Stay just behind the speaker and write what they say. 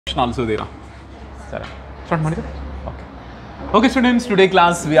also there. Sir, start Madhya. Okay. Okay, students. Today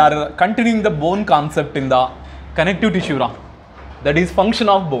class we are continuing the bone concept in the connective tissue. That is function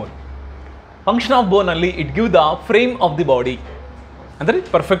of bone. Function of bone only it give the frame of the body. And the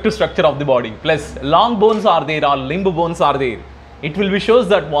perfect structure of the body. Plus long bones are there or limb bones are there. It will be shows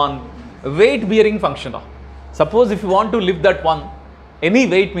that one weight bearing function. Suppose if you want to lift that one, any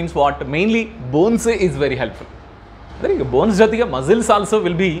weight means what? Mainly bones is very helpful. Bones jatiga muscles also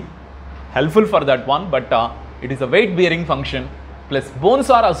will be helpful for that one, but it is a weight bearing function. Plus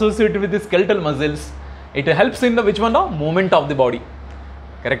bones are associated with the skeletal muscles. It helps in the which one? Movement of the body.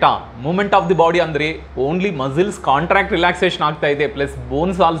 Correct? Movement of the body andre only muscles contract relaxation aagta ide plus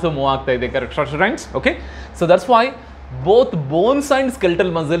bones also move aagta ide. Correct students? Okay. So that's why both bones and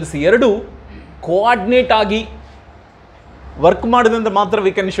skeletal muscles eradu coordinate agi work madidandre matra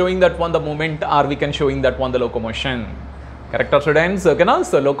we can showing that one the movement or we can showing that one the locomotion. Correct students? Okay na?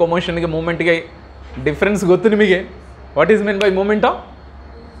 So locomotion ge movement ge difference gottu nimige. What is meant by movement?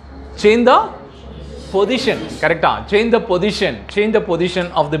 Change the position. Correct? Change the position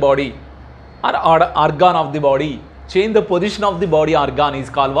of the body or organ of the body. Change the position of the body organ is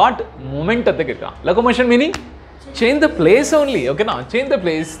called what? Movement. Locomotion meaning change the place only. Okay na? Change the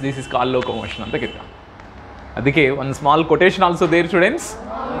place. This is called locomotion. Okay, one small quotation also there, students.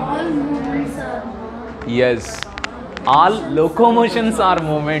 All movements are movement. Yes, all locomotions are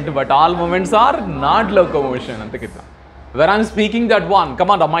movement, but all movements are not locomotion. Where I am speaking that one,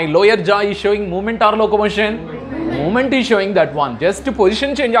 come on, my lower jaw is showing movement or locomotion? Movement is showing that one. Just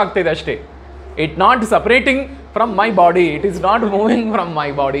position change aagtide ashte. It not separating from my body. It is not moving from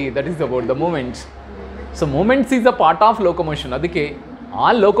my body. That is about the movements. So movements is a part of locomotion. Adike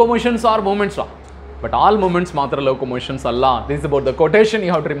all locomotions are movements. But all movements matra locomotions alla. This is about the quotation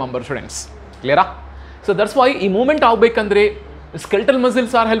you have to remember, students. Clear? So that's why this movement avbekandre skeletal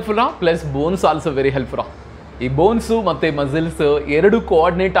muscles are helpful plus bones also very helpful. This bones matte muscles eradu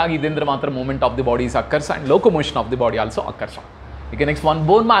coordinate agide andre matra movement of the body is occurs and locomotion of the body also occurs. Okay, next one,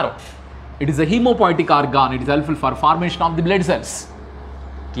 bone marrow. It is a hemopoietic organ. It is helpful for formation of the blood cells.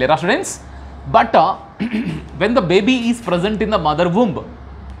 Clear, students? But when the baby is present in the mother womb,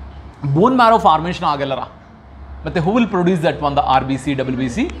 bone marrow formation agalara. But who will produce that one? The RBC,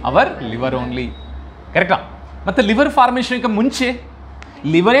 WBC? Our liver only. Correct? But the liver formation munche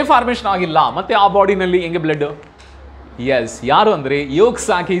liver formation agilla. But our body nalli enge blood. Yes, yaru andre yolk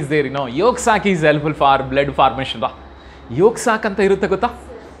sac is there. You know, yolk sac is helpful for blood formation. Yolk sac anta irutte gotta?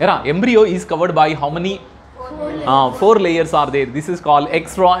 Era embryo is covered by how many? 4 layers are there. This is called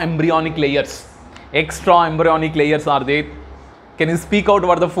extra embryonic layers. Extra embryonic layers are there. Can you speak out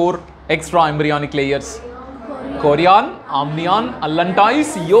what are the 4 extra embryonic layers? Chorion, amnion,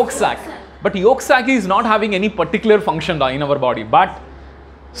 allantois, yolk sac. But yolk sac is not having any particular function in our body. But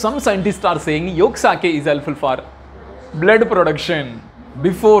some scientists are saying yolk sac is helpful for blood production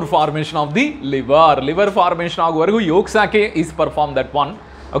before formation of the liver. Liver formation aguvaragu yolk sac is performed that one.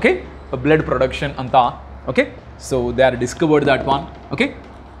 Okay, blood production anta. Okay, so they are discovered that one. Okay,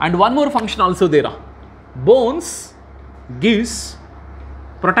 and one more function also there. Bones gives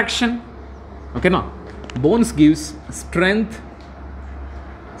protection. Okay, now bones gives strength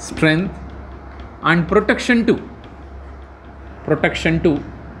and protection to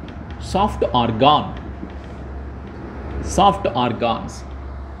soft organs.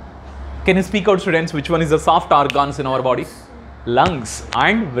 Can you speak out, students, which one is the soft organs in our body? Lungs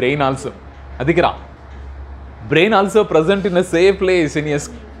and brain also. Adikira, brain also present in a safe place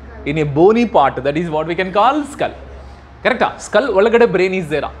in a bony part, that is what we can call skull. Correct? Skull olagade brain is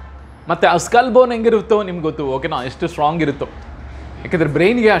there. Matte a skull bone hengiruttho nimge gottu. Okay na, ಎಷ್ಟು strong irutto. Ekadre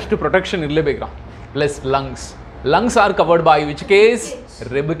brain ge ashtu protection irlebegra. Plus lungs. Lungs are covered by which case?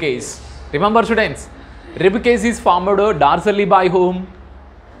 Rib case. Remember, students, rib case is formed dorsally by whom?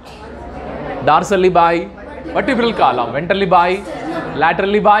 Dorsally by vertebral column, ventrally by,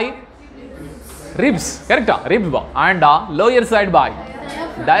 laterally by ribs. Correct? Rib and lower side by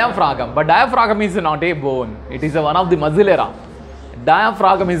diaphragm. But diaphragm is not a bone. It is one of the muscle era.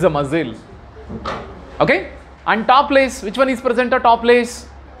 Diaphragm is a muscle. Okay? And top place, which one is present at top place?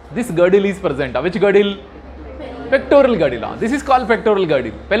 This girdle is present. Which girdle? Pectoral girdle. This is called pectoral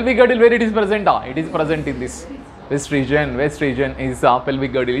girdle. Pelvic girdle, where it is present? It is present in this west region. West region is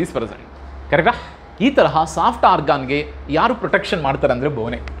pelvic girdle is present. Correct? ಈ ತರಹ soft ಆರ್ಗಾನ್ಗೆ ಯಾರು protection ಮಾಡ್ತಾರೆ ಅಂದರೆ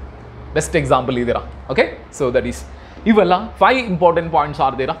bone. Best example ಇದೀರಾ. Okay, so that is ಇವೆಲ್ಲ 5 important points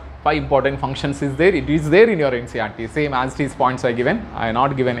are Dera. 5 important functions is there. It is there in your NCERT. Same as it is points I given. I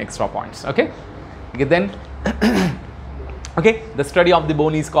not given extra points. Okay, then okay, the study of the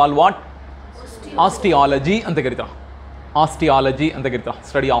bone is called what? Osteology anta karitara. ಆಸ್ಟಿಯಾಲಜಿ ಅಂತ ಕರಿತಾರೆ,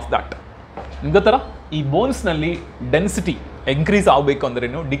 study of that. ನಿಮ್ಗೆ ಗೊತ್ತರ ಈ ಬೋನ್ಸ್ನಲ್ಲಿ density increase ಆಗಬೇಕು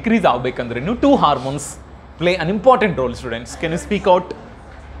ಅಂದ್ರೇನು, decrease ಆಗಬೇಕಂದ್ರೇನು, 2 hormones play an important role. Students, can you speak out?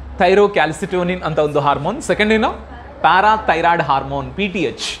 ಥೈರೋಕ್ಯಾಲ್ಸಿಟೋನಿನ್ ಅಂತ ಒಂದು hormone, second ಏನು parathyroid hormone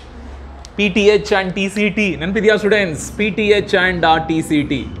PTH. PTH and TCT ನೆನಪಿದೆಯಾ students? PTH and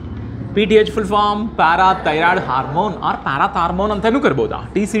TCT. PTH full form parathyroid hormone R ಪ್ಯಾರಾಥಾರ್ಮೋನ್ ಅಂತಲೂ ಕರ್ಬೋದಾ.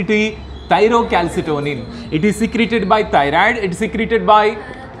 TCT ಥೈರೋಕ್ಯಾಲ್ಸಿಟೋನಿನ್, it is ಸಿಕ್ರಿಟೆಡ್ by thyroid, it ಸಿಕ್ರಿಟೆಡ್ by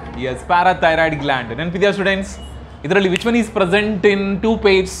parathyroid gland. ನೆನಪಿದೆಯಾ students? ಇದರಲ್ಲಿ which one is present in 2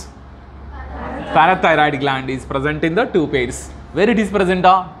 pairs? Parathyroid gland is present in the 2 pairs. Where it is present?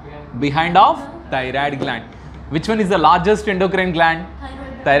 Behind of thyroid gland. Which one is the largest endocrine gland?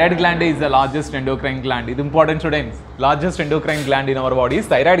 Thyroid gland is the largest endocrine gland. It is important, students. Largest endocrine gland in our body is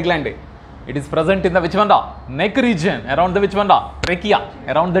thyroid gland. It is present in the which one? Neck region. Around the which one? Trachea.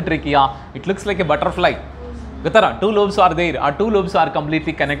 Around the trachea. It looks like a butterfly. Gotara, 2 lobes are there. Our 2 lobes are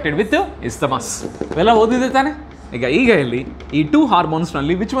completely connected with the isthmus. Vela odide tane? ಈಗ ಇಲ್ಲಿ ಈ 2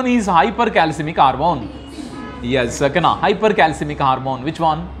 ಹಾರ್ಮೋನ್ಸ್ನಲ್ಲಿ which one is hyper ಕ್ಯಾಲ್ಸಿಮಿಕ್ hormone? S, ಓಕೆನಾ. Hyper ಕ್ಯಾಲ್ಸಿಮಿಕ್ hormone which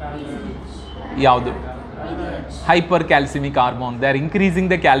one? ಯಾವುದು? Hyper ಕ್ಯಾಲ್ಸಿಮಿಕ್ hormone. They are increasing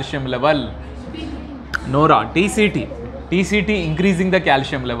the calcium level. ನೋರಾ, TCT increasing the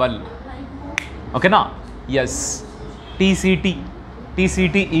calcium level. ಓಕೆನಾ? S, TCT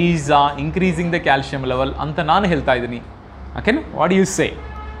is increasing the calcium level ಅಂತ ನಾನು ಹೇಳ್ತಾ ಇದ್ದೀನಿ. ಓಕೆನಾ? What you say?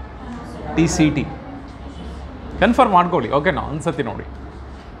 TCT confirm ಮಾಡ್ಕೊಳ್ಳಿ. ಓಕೆನಾ? ಒಂದ್ಸತಿ ನೋಡಿ.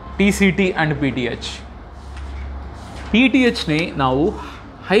 TCT ಆ್ಯಂಡ್ PTHನೇ ನಾವು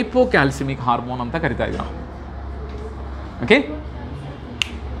ಹೈಪೋಕ್ಯಾಲ್ಸಿಮಿಕ್ ಹಾರ್ಮೋನ್ ಅಂತ ಕರಿತಾ ಇದ್ದೀವಿ. Okay,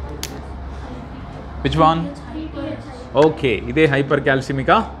 which one? ಓಕೆ, ಇದೇ hyper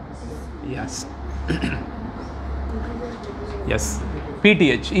ಕ್ಯಾಲ್ಸಿಮಿಕಾ? S, S.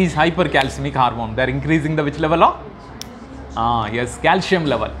 PTH is hyper ಕ್ಯಾಲ್ಸಿಮಿಕ್ hormone. They are increasing the which level? S, calcium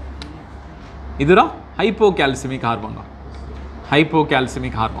level. ಇದರ ಹೈಪೋಕ್ಯಾಲ್ಸಿಮಿಕ್ ಹಾರ್ಮೋನ್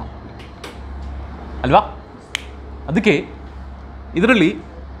ಅಲ್ವಾ? ಅದಕ್ಕೆ ಇದರಲ್ಲಿ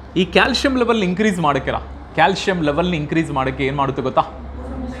ಈ calcium level increase ಮಾಡೋಕ್ಕಿರ calcium ಲೆವೆಲ್ನ increase ಮಾಡೋಕ್ಕೆ ಏನು ಮಾಡುತ್ತೆ ಗೊತ್ತಾ?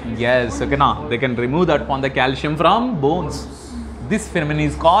 ಎಸ್, ಓಕೆನಾ. They can remove that on the calcium from bones. This ಫಿನಮಿನನ್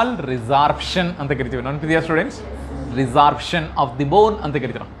is called ರಿಸಾರ್ಪ್ಷನ್ ಅಂತ ಕರಿತೀವಿ. ನೆನಪಿದೆಯಾ ಸ್ಟೂಡೆಂಟ್ಸ್? ರಿಸಾರ್ಪ್ಷನ್ ಆಫ್ ದಿ ಬೋನ್ ಅಂತ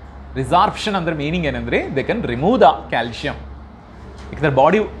ಕರಿತೀರ. ರಿಸಾರ್ಪ್ಷನ್ ಅಂದರೆ ಮೀನಿಂಗ್ ಏನಂದರೆ they can remove the calcium. ಯಾಕಂದರೆ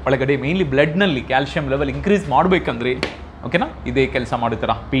ಬಾಡಿ ಒಳಗಡೆ ಮೇನ್ಲಿ ಬ್ಲಡ್ನಲ್ಲಿ ಕ್ಯಾಲ್ಸಿಯಂ ಲೆವೆಲ್ ಇನ್ಕ್ರೀಸ್ ಮಾಡಬೇಕಂದ್ರೆ, ಓಕೆನಾ, ಇದೇ ಕೆಲಸ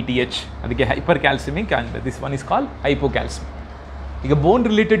ಮಾಡುತ್ತಾರೆ PTH. ಅದಕ್ಕೆ hyper ಕ್ಯಾಲ್ಸಿಮಿಕ್ and this one is call ಹೈಪೋಕ್ಯಾಲ್ಸಿಮಿಕ್. ಈಗ ಬೋನ್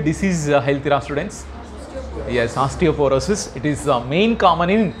ರಿಲೇಟೆಡ್ ಡಿಸೀಸ್ ಹೇಳ್ತೀರಾ students? S, osteoporosis. It is main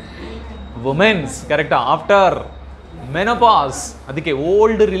common in women's, ಕರೆಕ್ಟಾ? After menopause. ಅದಕ್ಕೆ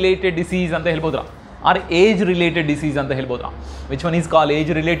ಓಲ್ಡ್ ರಿಲೇಟೆಡ್ ಡಿಸೀಸ್ ಅಂತ ಹೇಳ್ಬೋದ್ರಾ, ಆರ್ ಏಜ್ ರಿಲೇಟೆಡ್ ಡಿಸೀಸ್ ಅಂತ ಹೇಳ್ಬೋದ್ರಾ? Which one is call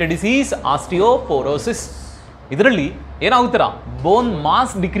age related disease? Osteoporosis. ಇದರಲ್ಲಿ ಏನಾಗುತ್ತಾರ? ಬೋನ್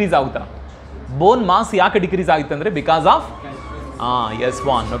mass decrease ಆಗುತ್ತಾರ. ಬೋನ್ mass ಯಾಕೆ decrease ಆಗುತ್ತೆ ಅಂದರೆ because of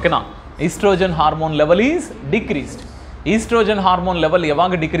S1, ಓಕೆನಾ. Oestrogen hormone level is decreased. Oestrogen hormone level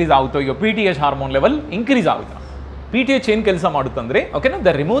ಯಾವಾಗ decrease ಆಗುತ್ತೋ ಈಗ PTH ಹಾರ್ಮೋನ್ ಲೆವೆಲ್ ಇನ್ಕ್ರೀಸ್ ಆಗುತ್ತೆ. PTH ಏನು ಕೆಲಸ ಮಾಡುತ್ತಂದರೆ, ಓಕೆನಾ,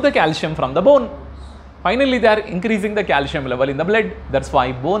 the remove the calcium from the bone. Finally they are increasing the calcium level in the blood. That's why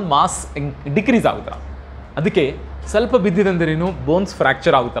bone mass decrease ಆಗುತ್ತಾರೆ. ಅದಕ್ಕೆ ಸ್ವಲ್ಪ ಬಿದ್ದಿದಂದ್ರೇನು ಬೋನ್ಸ್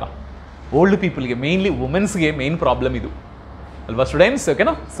ಫ್ರ್ಯಾಕ್ಚರ್ ಆಗುತ್ತಾರೆ. ಓಲ್ಡ್ ಪೀಪಲ್ಗೆ, ಮೇನ್ಲಿ ವುಮೆನ್ಸ್ಗೆ ಮೇನ್ ಪ್ರಾಬ್ಲಮ್ ಇದು ಅಲ್ವಾ ಸ್ಟೂಡೆಂಟ್ಸ್?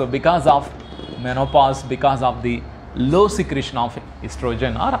 ಓಕೆನಾ. So because of menopause, because of the low secretion of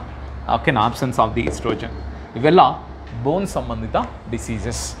oestrogen R ಓಕೆನಾ absence of the oestrogen, ಇವೆಲ್ಲ ಬೋನ್ ಸಂಬಂಧಿತ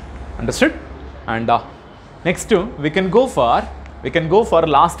diseases. Understood? And next we can go for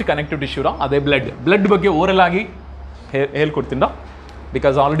last connective ಟಿಶ್ಯೂರ, ಅದೇ blood ಬಗ್ಗೆ oral ಆಗಿ ಹೇಳ್ಕೊಡ್ತೀನ.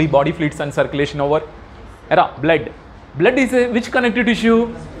 Because already body fluids and circulation over era. Blood is A which connective tissue?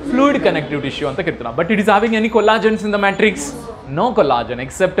 Fluid connective tissue ಅಂತ ಕರಿತೀರಾ. But it is having any ಕೊಲಾಜನ್ಸ್ in the matrix? No collagen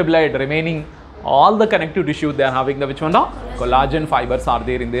except blood. Remaining all the connective tissue they are having the which one? Collagen fibers are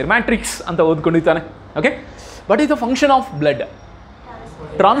there in their matrix anta odkonditane. Okay, what is the function of blood?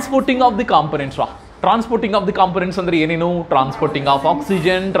 Transporting of the components. Transporting of the components andre enenu? Transporting of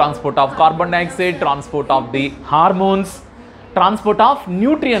oxygen, transport of carbon dioxide, transport of the hormones, transport of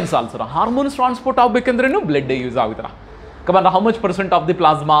nutrients also. Hormones transport ಆಗಬೇಕಂದ್ರೇನು blood use ಆಗುತ್ತಾ? Come on, how much percent of the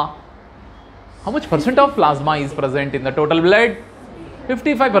plasma? How much percent of plasma is present in the total blood?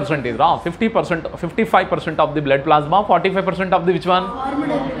 55% is wrong. 55% of the blood plasma, 45% of the which one?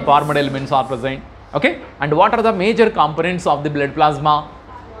 Formed elements are present. Okay, and what are the major components of the blood plasma?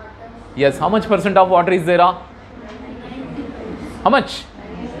 Yes, how much percent of water is there? How much?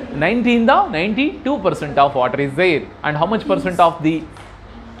 92% of water is there. And how much percent of the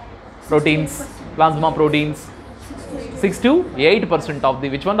proteins, plasma proteins? 6 to 8% of the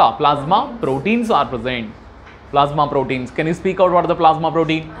which one? Plasma proteins are present. Plasma proteins. Can you speak out what are the plasma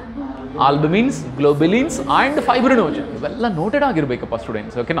protein? Albumins, globulins and fibrinogen. Well noted agirbeku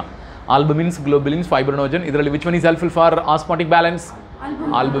students. Okay na. Albumins, globulins, fibrinogen. Idralli which one is helpful for osmotic balance?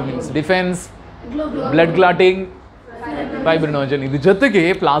 Albumins. Defense, blood clotting, fibrinogen. Idu jotege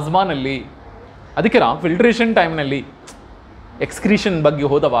plasma nalli adikera filtration time nalli excretion ಬಗ್ಗೆ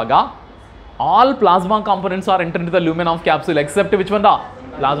ಹೋದವಾಗ all plasma components are entered into the lumen of capsule except which one?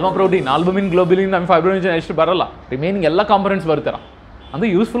 Plasma protein, albumin, globulin and fibrinogen ಎಷ್ಟು ಬರಲ್ಲ. Remaining ಎಲ್ಲ components ಬರ್ತಾರ. And the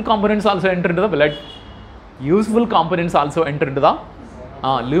useful components also enter into the blood. Useful components also enter into the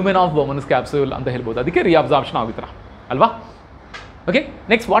lumen of Bowman's capsule ಅಂತ ಹೇಳ್ಬೋದು. ಅದಕ್ಕೆ reabsorption ಆಗುತ್ತರ ಅಲ್ವಾ? Okay,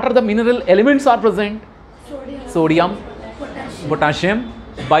 next what are the mineral elements are present? Sodium, potassium,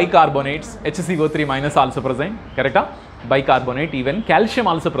 bicarbonates, HCO3 minus also present, correct? Bicarbonate, even calcium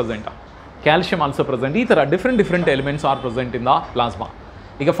also present. Calcium also present. ಈ ಥರ different elements are present in the plasma.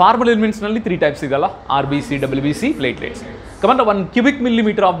 ಈಗ formal elements ನಲ್ಲಿ 3 types ಇದಲ್ಲ, RBC, WBC, platelets. Come on, 1 cubic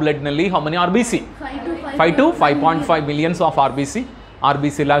millimeter of blood ನಲ್ಲಿ how many RBC? 5 to 5.5 millions of RBC.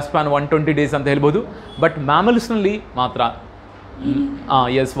 RBC life span 120 days ಅಂತ ಹೇಳ್ಬೋದು. But mammals ನಲ್ಲಿ ಮಾತ್ರ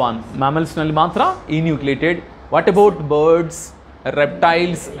yes one mammals ನಲ್ಲಿ ಮಾತ್ರ enucleated. What about birds,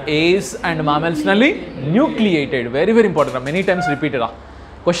 reptiles, apes and mammals ನಲ್ಲಿ nucleated. Very important, many times repeated.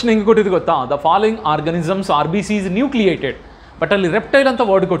 Question ಹೆಂಗೆ ಕೊಟ್ಟಿದ್ದು ಗೊತ್ತಾ? The following organisms RBC is nucleated. But ಅಲ್ಲಿ ರೆಪ್ಟೈಲ್ ಅಂತ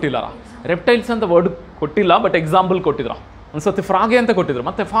ವರ್ಡ್ ಕೊಟ್ಟಿಲ್ಲ, ರೆಪ್ಟೈಲ್ಸ್ ಅಂತ ವರ್ಡ್ ಕೊಟ್ಟಿಲ್ಲ, ಬಟ್ ಎಕ್ಸಾಂಪಲ್ ಕೊಟ್ಟಿದ್ರು. ಒಂದ್ಸತಿ ಫ್ರಾಗೆ ಅಂತ ಕೊಟ್ಟಿದ್ರು,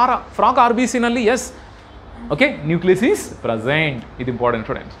 ಮತ್ತೆ ಫ್ರಾಗ್ RBC ನಲ್ಲಿ yes okay nucleus is present. ಇದು important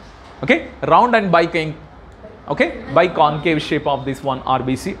students. Okay round and okay by concave shape of this one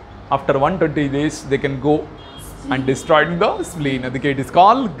RBC. After 120 days they can go and destroy the spleen. ಅದಕ್ಕೆ it is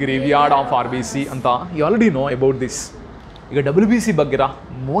called graveyard of RBC ಅಂತ. You already know about this. ಈಗ WBC ಬಗ್ಗೆರ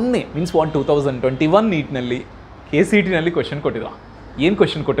ಮೊನ್ನೆ means 2021 ನೀಟ್ನಲ್ಲಿ KCT ನಲ್ಲಿ question ಕೊಟ್ಟಿದ್ರು. ಏನು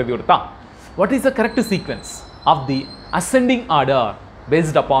question ಕೊಟ್ಟಿದ್ದು ಗೊತ್ತಾ? What is the correct sequence of the ascending order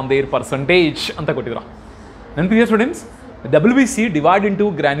based upon there percentage ಅಂತ ಕೊಟ್ಟಿದ್ರು. ನೆನಪಿದೆಯಾ students? WBC divide into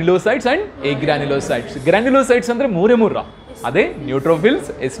ಗ್ರಾನ್ಯುಲೋಸೈಟ್ಸ್ and ಎಗ್ರಾನ್ಯುಲೋಸೈಟ್ಸ್. ಗ್ರಾನ್ಯುಲೋಸೈಟ್ಸ್ ಅಂದರೆ ಮೂರೇ ಅದೇ neutrophils,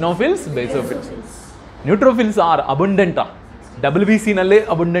 ಎಸ್ನೋಫಿಲ್ಸ್, basophils. Neutrophils R abundant. WBC ನಲ್ಲೇ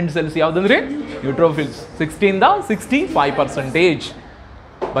ಅಬಂಡೆಂಟ್ ಸೆಲ್ಸ್ ಯಾವುದಂದ್ರೆ neutrophils 60%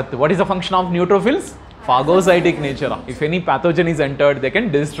 But what is the function of neutrophils? Phagocytic nature. If any pathogen is entered, they can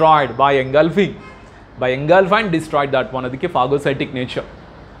destroy it by engulfing. Engulf and destroy that one. Adike phagocytic nature.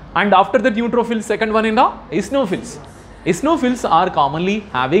 And after the neutrophils, second one in the eosinophils. Eosinophils are commonly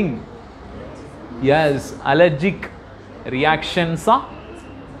having allergic reactions.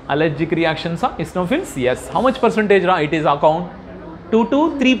 Eosinophils, yes. How much percentage? It is account 2 to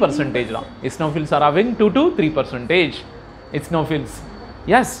 3%. Eosinophils are having 2 to 3%. Eosinophils,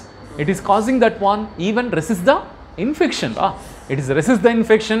 yes. It is causing that one even resist the infection. It is resist the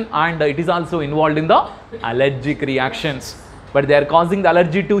infection and it is also involved in the allergic reactions. But they are causing the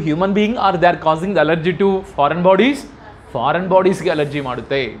allergy to human being or they are causing the allergy to foreign bodies? Foreign bodies ge allergy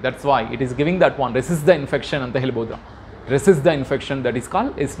madutte. That's why it is giving that one resist the infection anta helbodu. Resist the infection, that is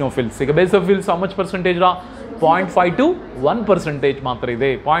called eosinophils. ಈಗ basophils how much percentage? 0.5 to 1% ಮಾತ್ರ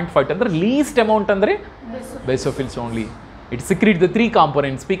ಇದೆ. 0.5 ಅಂದ್ರೆ least amount ಅಂದ್ರೆ basophils only. It secretes the 3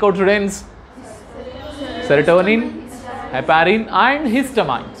 components. Speak out students. Serotonin, heparin and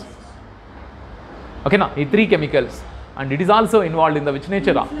histamines. Okay na, these 3 chemicals. And it is also involved in the which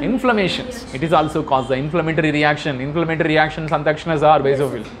nature? Inflammations. It is also cause the inflammatory reaction. Inflammatory reactions antakshana are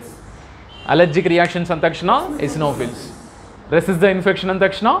basophils. Allergic reactions antakshana eosinophils. Resist the infection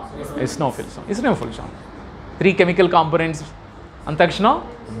antakshana eosinophils. 3 chemical components antakshana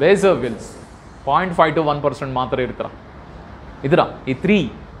basophils. 0.5 to 1% ಮಾತ್ರ ಇರ್ತಾರೆ. ಇದರ ಈ 3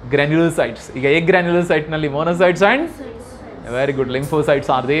 granulocytes. ಈಗ egg granulocyte ನಲ್ಲಿ monocytes and very good lymphocytes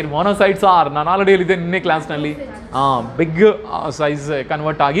are there. Monocytes are ನಾನು already ಹೇಳಿದ್ದೆ ನಿನ್ನೆ class ನಲ್ಲಿ ಬಿಗ್ ಸೈಜ್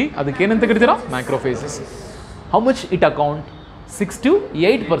ಕನ್ವರ್ಟ್ ಆಗಿ ಅದಕ್ಕೆ ಏನಂತ ಕರೀತೀರಾ? Macrophages. How much it account? 6 to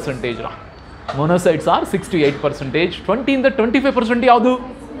 8%. Monocytes are 6 to 8%. 20 ಇಂದ 25% ಯಾವುದು?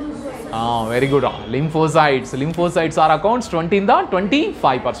 Very good. Lymphocytes R accounts 20 ಇಂದ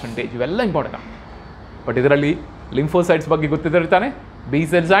 25%. ಇವೆಲ್ಲ ಇಂಪಾರ್ಟೆಂಟ್. ಬಟ್ ಇದರಲ್ಲಿ ಲಿಂಫೋಸೈಟ್ಸ್ ಬಗ್ಗೆ ಗೊತ್ತಿದ್ದಾರೆ ತಾನೆ? B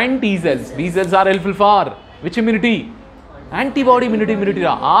cells and T cells. B cells are helpful for which immunity? Antibody immunity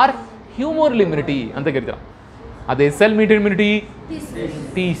or humoral immunity ಅಂತ ಕರೀತಾರೆ. ಅದೇ cell mediated immunity,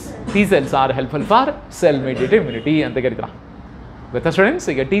 T cells are helpful for cell mediated immunity ಅಂತ ಕರೀತಾರೆ. ಗೊತ್ತಾ students?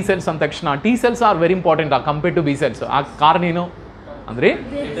 ಈಗ T cells ಅಂದ ತಕ್ಷಣ T cells are very important compared to B cells. ಆ ಕಾರಣ ಏನು ಅಂದರೆ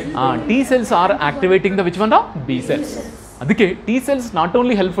T cells are activating the which one? The B cells. ಅದಕ್ಕೆ T cells not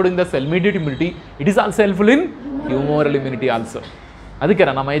only helpful in the cell mediated immunity, it is also helpful in humoral immunity also. ಅದಕ್ಕೆ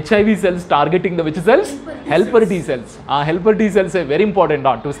ನಮ್ಮ HIV cells targeting the which cells? Helper T cells. Helper T cells are very important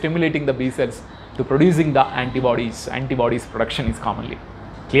to stimulating the B cells to to producing the antibodies production is commonly.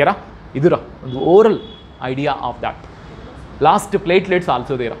 Clear? Idura ಒಂದು oral idea of that. Last, platelets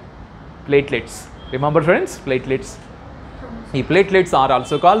also there. Platelets, remember friends, platelets. The platelets are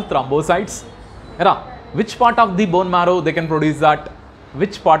also called thrombocytes. Which part of the bone marrow they can produce that?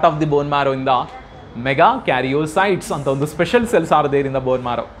 Which part of the bone marrow in the megakaryocytes anta ಒಂದು special cells are there in the bone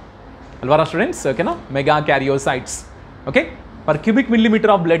marrow. Alvara students, okay na? Megakaryocytes. Okay, per cubic millimeter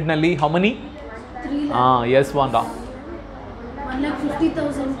of blood nalli how many? 3 lakh. Yes, Wanda.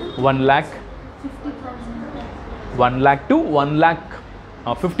 1,50,000 1 lakh 50,000. 1 lakh to 1 lakh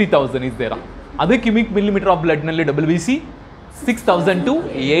 50,000 is there. Other cubic millimeter of blood nalli WBC 6,000 to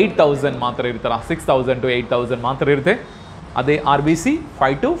 8,000 ಮಾತ್ರ ಇರ್ತಾರ. 6,000 to 8,000 ಮಾತ್ರ ಇರುತ್ತೆ. ಅದೇ RBC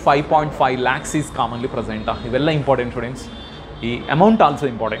 5 to 5.5 lakhs is commonly present. ಇವೆಲ್ಲ important students. ಈ amount also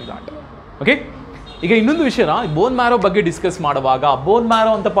important ದಾಟ್. Okay, ಈಗ ಇನ್ನೊಂದು ವಿಷಯ, ಬೋನ್ ಮ್ಯಾರೋ ಬಗ್ಗೆ ಡಿಸ್ಕಸ್ ಮಾಡುವಾಗ ಬೋನ್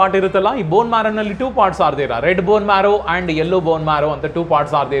ಮ್ಯಾರೋ ಅಂತ ಪಾರ್ಟ್ ಇರುತ್ತಲ್ಲ, ಈ ಬೋನ್ ಮ್ಯಾರೋನಲ್ಲಿ 2 parts are there, red bone marrow and yellow bone marrow ಅಂತ 2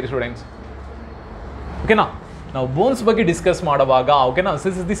 parts ಆರ್ ದೇರ್ ಸ್ಟೂಡೆಂಟ್ಸ್. ಓಕೆನಾ, ನಾವು ಬೋನ್ಸ್ ಬಗ್ಗೆ ಡಿಸ್ಕಸ್ ಮಾಡುವಾಗ ಓಕೆನಾ,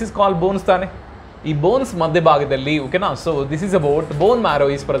 ದಿಸ್ ಇಸ್ ಕಾಲ್ ಬೋನ್ಸ್ ತಾನೆ. ಈ ಬೋನ್ಸ್ ಮಧ್ಯಭಾಗದಲ್ಲಿ ಓಕೆನಾ, so this is about bone marrow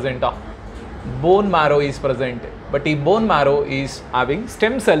is present. Bone marrow is present, but ಈ bone marrow is having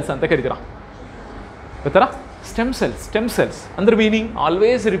stem cells ಅಂತ ಕರಿತೀರಾ. ಗೊತ್ತಾ? ಸ್ಟೆಮ್ ಸೆಲ್ಸ್ ಅಂದ್ರೆ meaning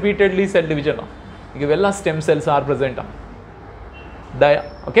always repeatedly cell division. ಈಗ ಇವೆಲ್ಲ stem cells are present.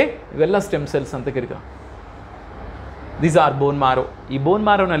 Okay, ಇವೆಲ್ಲ stem cells ಅಂತ ಕರಿತೀರಾ. These are bone marrow. ಈ ಬೋನ್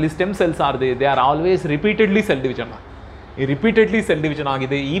ಮ್ಯಾರೋನಲ್ಲಿ stem cells are they are always repeatedly cell division. ಈ repeatedly cell division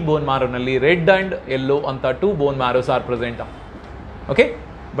ಆಗಿದೆ ಈ ಬೋನ್ ಮ್ಯಾರೋನಲ್ಲಿ. ರೆಡ್ ಆ್ಯಂಡ್ ಯೆಲ್ಲೋ ಅಂತ 2 ಬೋನ್ ಮ್ಯಾರೋಸ್ are present. Okay,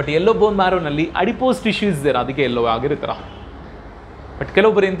 but yellow bone ಮ್ಯಾರೋನಲ್ಲಿ adipose tissues ಇದೆ, ಅದಕ್ಕೆ yellow ಆಗಿರ್ತಾರ. ಬಟ್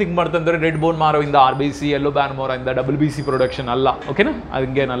ಕೆಲವೊಬ್ಬರು ಏನು ಥಿಂಕ್ ಮಾಡ್ತಂದ್ರೆ ರೆಡ್ ಬೋನ್ ಮ್ಯಾರೋ ಇಂದ RBC, ಯೆಲ್ಲೋ ಬೋನ್ ಮ್ಯಾರೋ ಇಂದ WBC ಪ್ರೊಡಕ್ಷನ್ ಅಲ್ಲ. ಓಕೆನಾ,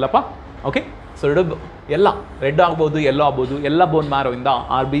 ಹಂಗೇನಲ್ಲಪ್ಪ. ಓಕೆ, ಸೊ ಎಲ್ಲ ರೆಡ್ ಆಗ್ಬೋದು, ಯೆಲ್ಲೋ ಆಗ್ಬೋದು, ಎಲ್ಲ ಬೋನ್ ಮ್ಯಾರೋ ಇಂದ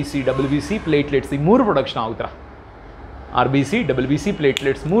RBC, WBC, ಪ್ಲೇಟ್ಲೆಟ್ಸ್ ಈ 3 ಪ್ರೊಡಕ್ಷನ್ ಆಗುತ್ತಾ. RBC, WBC,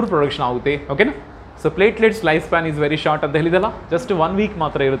 ಪ್ಲೇಟ್ಲೆಟ್ಸ್ 3 ಪ್ರೊಡಕ್ಷನ್ ಆಗುತ್ತೆ. ಓಕೆನಾ, so platelets life span is very short ಅಂತ ಹೇಳಿದಲ್ಲ, ಜಸ್ಟ್ 1 week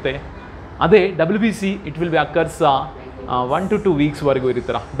ಮಾತ್ರ ಇರುತ್ತೆ. ಅದೇ WBC it will be occurs 1 to 2 weeks ವರೆಗೂ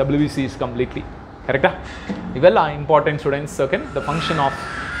ಇರ್ತಾರ. WBC ಇಸ್ ಕಂಪ್ಲೀಟ್ಲಿ ಕರೆಕ್ಟಾ. ಇವೆಲ್ಲ important students. Okay, the function of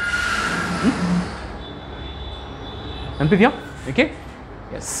ಅಂತಿದ್ಯಾ? Okay,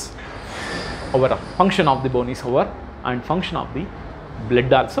 S, over function of the bone is over and function of the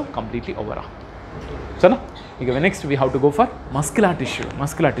blood also completely over. ಸರಿನಾ? ಈಗ next we have to go for muscular tissue.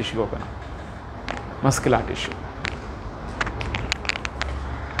 Muscular ಟಿಶ್ಯೂಗೆ ಹೋಗೋಣ. Muscular tissue,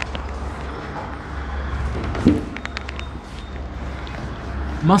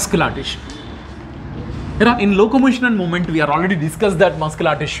 muscular tissue. In locomotion and movement we are already discussed that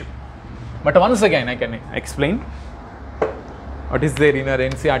muscular tissue, but once again I can explain what is there in our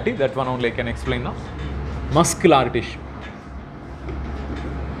NCERT. That one only I can explain now. Muscular tissue,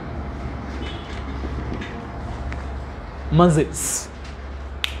 muscles.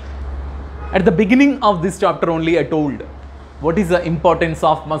 At the beginning of this chapter only I told what is the importance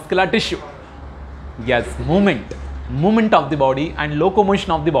of muscular tissue. Yes, movement of the body and locomotion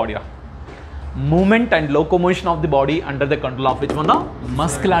of the body. Movement and locomotion of the body under the control of which one? The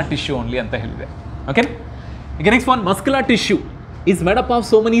muscular tissue only anta helide. Okay, ಈಗ next one, muscular tissue is made up of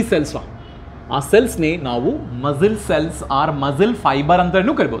so many cells. ಆ cells ನೇ ನಾವು muscle cells or muscle fiber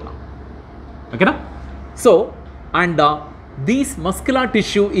ಅಂತಲೂ ಕರಿಬಹುದು. ಓಕೆನಾ? So and this muscular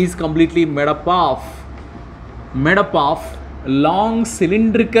tissue is completely made up of long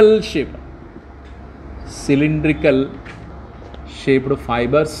cylindrical shaped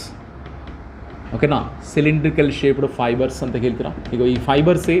fibers. ಓಕೆನಾ, cylindrical shaped fibres ಅಂತ ಹೇಳ್ತೀರಾ. ಈಗ ಈ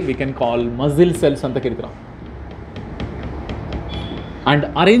ಫೈಬರ್ಸೇ we can call muscle cells ಅಂತ ಕರಿತೀರಾ. And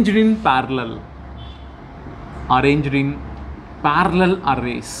arranged in parallel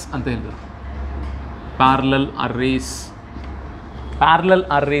arrays ಅಂತ ಹೇಳ್ತಾರೆ. ಪ್ಯಾರಲಲ್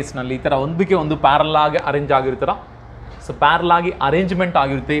ಅರೇಸ್ನಲ್ಲಿ ಈ ಥರ ಒಂದಕ್ಕೆ ಒಂದು ಪ್ಯಾರಲ್ ಆಗಿ ಅರೇಂಜ್ ಆಗಿರ್ತಾರ. ಸೊ ಪ್ಯಾರಲ್ ಆಗಿ ಅರೇಂಜ್ಮೆಂಟ್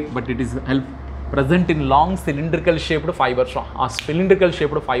ಆಗಿರುತ್ತೆ, but it is present in long cylindrical shaped fibres. ಆ ಸಿಲಿಂಡ್ರಿಕಲ್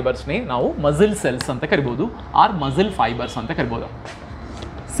ಶೇಪ್ಡ್ ಫೈಬರ್ಸ್ನೇ ನಾವು ಮಸಿಲ್ ಸೆಲ್ಸ್ ಅಂತ ಕರಿಬೋದು, ಆರ್ ಮಸಿಲ್ ಫೈಬರ್ಸ್ ಅಂತ ಕರಿಬೋದು.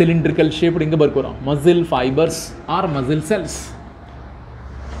 ಸಿಲಿಂಡ್ರಿಕಲ್ ಶೇಪ್ಡ್ ಹಿಂಗೆ ಬರ್ಕೋರ, muscle fibres R muscle cells.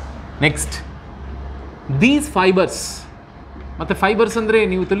 Next, these fibres, ಮತ್ತು ಫೈಬರ್ಸ್ ಅಂದರೆ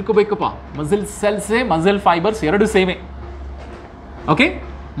ನೀವು ತಿಳ್ಕೊಬೇಕಪ್ಪ, ಮಸಿಲ್ ಸೆಲ್ಸೇ ಮಸಿಲ್ ಫೈಬರ್ಸ್ ಎರಡು ಸೇಮೇ. Okay,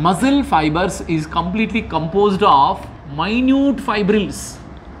 muscle fibres is completely composed of minute ಫೈಬ್ರಿಲ್ಸ್.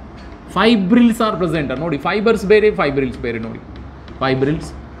 ಫೈಬ್ರಿಲ್ಸ್ are present ನೋಡಿ. ಫೈಬರ್ಸ್ ಬೇರೆ, ಫೈಬ್ರಿಲ್ಸ್ ಬೇರೆ ನೋಡಿ. ಫೈಬ್ರಿಲ್ಸ್,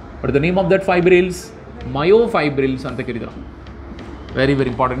 but the name of that ಫೈಬ್ರಿಲ್ಸ್ ಮಯೋಫೈಬ್ರಿಲ್ಸ್ ಅಂತ ಕರೀತಾರೆ. Very very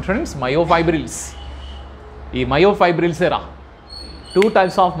important friends, ಮಯೋಫೈಬ್ರಿಲ್ಸ್. ಈ ಮಯೋಫೈಬ್ರಿಲ್ಸ್ Era 2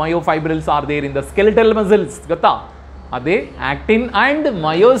 types of ಮಯೋಫೈಬ್ರಿಲ್ಸ್ are there in the skeletal muscles. ಗೊತ್ತಾ? ಅದೇ ಆಕ್ಟಿನ್ ಆ್ಯಂಡ್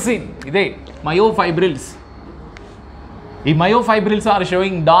ಮಯೋಸಿನ್ ಇದೆ. myofibrils. The myofibrils are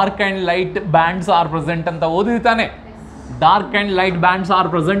showing dark and light bands are present anta odiditane. Dark and light bands are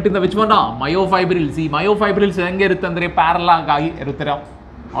present in the which one? Myofibrils. ಈ myofibrils ಹೆಂಗೆ ಇರುತ್ತೆ ಅಂದರೆ ಪ್ಯಾರಲಾಗ್ ಆಗಿ ಇರುತ್ತಾರೆ,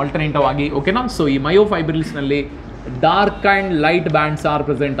 alternative ಆಗಿ. ಓಕೆನಾ? ಸೊ ಈ myofibrils ನಲ್ಲಿ dark and light bands are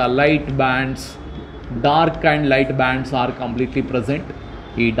present. Light bands, dark and light bands are completely present.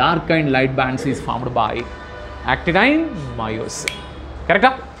 ಈ dark and light bands is formed by actin and myosin.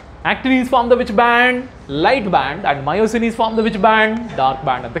 Correct? Actin is formed the which band? Light band. And myosin is formed the which band? Dark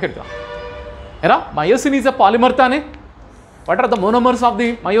band ಅಂತ ಕರೀತಾರೆ. Era myosin is a polymer ತಾನೆ. What are the monomers of the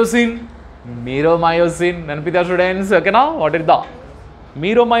myosin? Meromyosin. ನೆನಪಿದ್ಯಾ students? ಓಕೆನಾ? What is the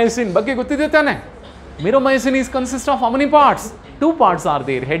meromyosin ಬಗ್ಗೆ ಗೊತ್ತಿದೆ ತಾನೆ? Meromyosin is consist of how many parts? 2 parts are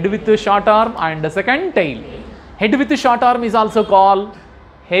there. Head with short arm and the second tail. Head with short arm is also called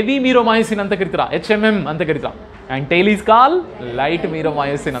heavy meromyosin ಅಂತ ಕರೀತಾರೆ, HMM ಅಂತ ಕರೀತಾರೆ. And tail is called light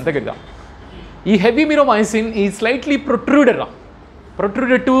meromyosin ಅಂತ ಕರೀತಾರೆ. ಈ heavy meromyosin is slightly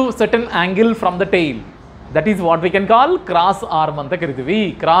protruded to certain angle from the tail. That is what we can call cross arm ಅಂತ ಕರಿತೀವಿ.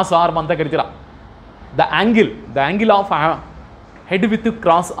 Cross arm ಅಂತ ಕರೀತೀರಾ. The angle of head with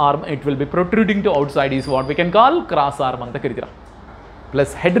cross arm, it will be protruding to outside is what we can call cross arm ಅಂತ ಕರೀತೀರಾ. Plus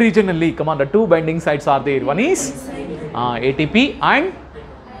head region ಅಲ್ಲಿ come on, the 2 binding sites are there. One is ATP and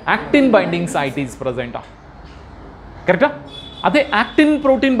actin binding site is present. Correct? ಅದೇ actin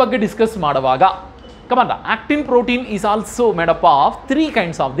protein ಬಗ್ಗೆ discuss ಮಾಡುವಾಗ come on, the actin protein is also made up of 3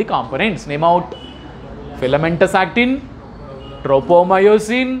 kinds of the components. Name out: filamentous actin,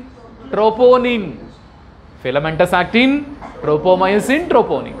 tropomyosin, troponin. Filamentous actin, tropomyosin,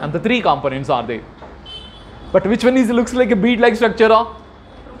 troponin, and the 3 components are there. But which one is looks like a bead-like structure?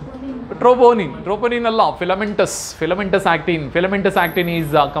 Troponin alla, filamentous actin. Filamentous actin is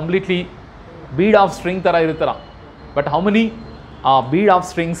completely bead of string tara iruttara. But how many bead of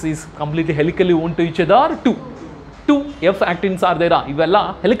strings is completely helically wound to each other? 2 F actins are there. Ivella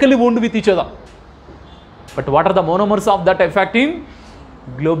helically wound with each other. But what are the monomers of that F actin?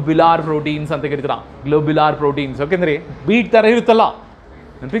 Globular proteins ಅಂತ ಕರೀತೀರಾ. Globular proteins. ಓಕೆಂದ್ರೆ bead ಥರ ಇರುತ್ತಲ್ಲ,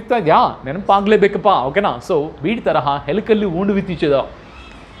 ನೆನಪಿಗ್ತಾ ಇದೆಯಾ? ನೆನಪಾಗಲೇಬೇಕಪ್ಪ. ಓಕೆನಾ? So bead ತರಹ ಹೆಲಿಕಲ್ಲಿ wound with each other.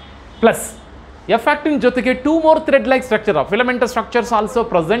 Plus F actin ಜೊತೆಗೆ 2 more thread like structure, filamentous structures also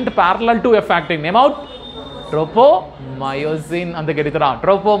present parallel to F actin. Name out: tropomyosin ಅಂತ ಕರೀತೀರಾ.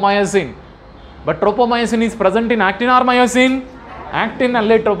 Tropomyosin. But tropomyosin is present in actin or myosin? Actin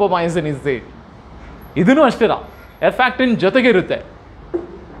ಅಲ್ಲೇ tropomyosin is there. ಇದೂ ಅಷ್ಟೇರಾ, F actin ಜೊತೆಗೆ ಇರುತ್ತೆ.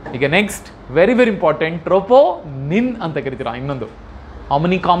 ಈಗ next very important, troponin ಅಂತ ಕರಿತೀರಾ. ಇನ್ನೊಂದು, how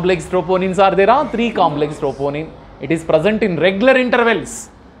many complex ಟ್ರೋಪೋನಿನ್ಸ್ are there? 3 complex troponin. It is present in regular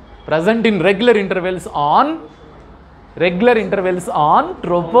intervals on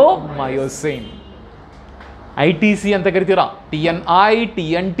ಟ್ರೋಪೋಮಯೋಸಿನ್. ITC ಅಂತ ಕರಿತೀರಾ. TNI,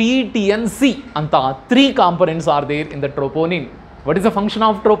 TNT, TNC ಅಂತ 3 components are there in the troponin. What is the function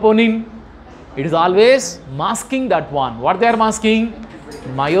of troponin? It is always masking that one. What they are masking?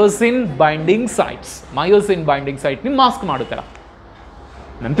 Myosin binding sites. Myosin binding site ni mask ಮಾಡುತ್ತಾರೆ.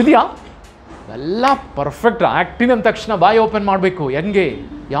 ನೆನಪಿದೆಯಾ? ಎಲ್ಲ perfect. Actin ಅಂದ ತಕ್ಷಣ ಬಾಯಿ open ಮಾಡಬೇಕು. ಹೆಂಗೆ?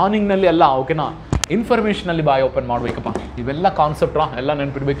 ಯಾವ್ನಿಂಗ್ನಲ್ಲಿ ಅಲ್ಲ, ಓಕೆನಾ? ಇನ್ಫಾರ್ಮೇಷನಲ್ಲಿ ಬಾಯಿ ಓಪನ್ ಮಾಡಬೇಕಪ್ಪ. ಇವೆಲ್ಲ ಕಾನ್ಸೆಪ್ಟ್ ಎಲ್ಲ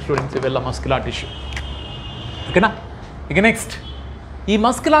ನೆನಪಿಡ್ಬೇಕು ಸ್ಟೂಡೆಂಟ್ಸ್. ಇವೆಲ್ಲ ಮಸ್ಕ್ಯುಲಾರ್ ಟಿಶ್ಯೂ. ಓಕೆನಾ? ಈಗ ನೆಕ್ಸ್ಟ್, ಈ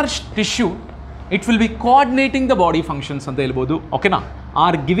muscular tissue it will be coordinating the body functions ಅಂತ ಹೇಳ್ಬೋದು. ಓಕೆನಾ?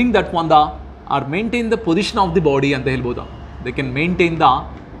 Are giving that one the or maintain the position of the body ಅಂತ ಹೇಳ್ಬೋದು. They can maintain the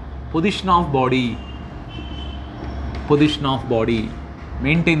position of body.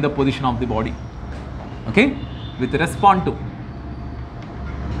 Maintain the position of the body. Okay? With respond to.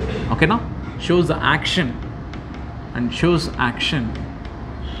 Okay, now shows the action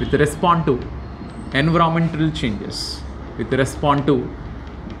with respond to environmental changes. With respond to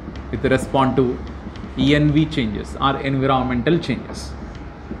ENV changes or environmental changes.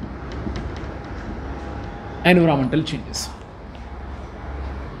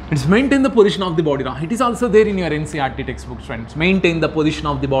 It's maintain the position of the body. It is also there in your NCERT textbook, friends. Maintain the position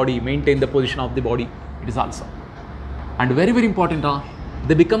of the body. It is also. And very important,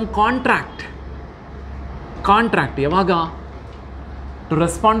 they become contract. Yavaga? To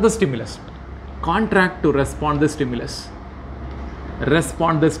respond the stimulus. Contract to respond the stimulus.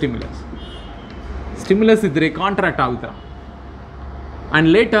 Stimulus idre contract agutra. And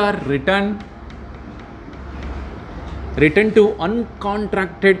later return to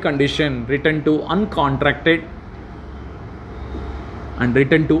uncontracted condition. Return to uncontracted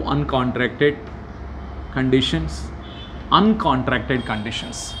conditions.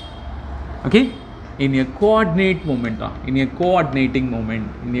 Okay? In a coordinating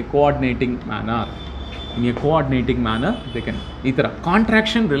manner. in a coordinating manner. They can either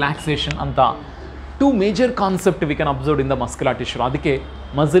contraction, relaxation anta two major concept we can observe in the muscular tissue. ಅದಕ್ಕೆ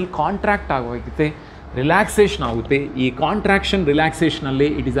muscle contract ಆಗೋಗುತ್ತೆ, relaxation ಆಗುತ್ತೆ. ಈ contraction ರಿಲ್ಯಾಕ್ಸೇಷನಲ್ಲಿ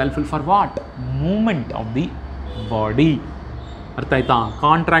it is helpful for what? Moment of the body. ಅರ್ಥ ಆಯ್ತಾ?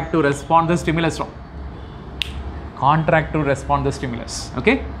 Contract to respond the stimulus, contract to respond the stimulus,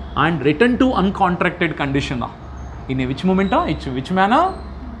 okay, and return to uncontracted condition in a which moment, which manner?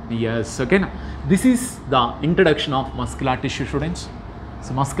 Yes, okay. This is the introduction of muscular tissue, students. So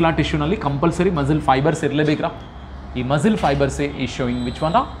muscular tissue nalli compulsory muscle fibers irlebekra. Ee muscle fibers is showing which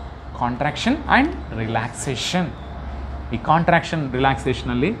one? Contraction and relaxation. Ee contraction relaxation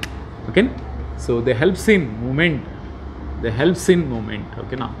nalli, okay, so they helps in movement, they helps in movement,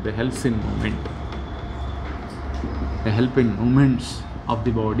 okay na, they helps in movement, they help in movements of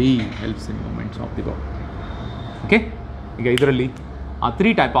the body, helps in movements of the body, okay. ಈಗ ಇದರಲ್ಲಿ ಆ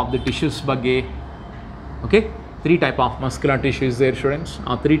 3 type of the tissues ಬಗ್ಗೆ, okay, 3 type of muscular tissue is there, students.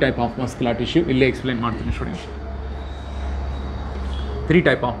 ಆ 3 type of muscular tissue ಇಲ್ಲೇ explain ಮಾಡ್ತೀನಿ students. 3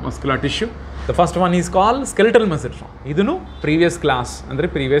 type of muscular tissue. The first one is called skeletal muscle. ಇದನ್ನು previous class ಅಂದರೆ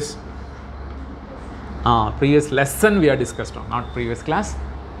previous lesson we are discussed on, not previous class.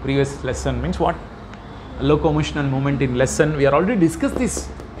 Previous lesson means what? Locomotion and movement in lesson we are already discussed this.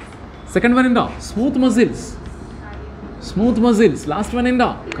 Second one in the smooth muscles, smooth muscles. Last one in the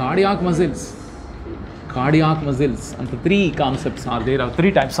cardiac muscles, cardiac muscles. And the 3 concepts are there,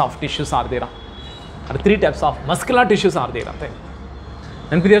 3 types of tissues are there, or 3 types of muscular tissues are there.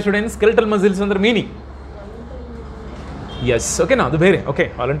 And dear students, skeletal muscles under meaning, yes, okay na, adu bere, okay,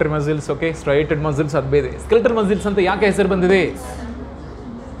 voluntary muscles, okay, striated muscles adu bere. Skeletal muscles anta yake hesaru bandide,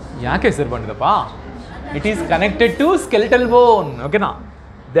 yake hesaru bandidappa? It is connected to skeletal bone, okay na,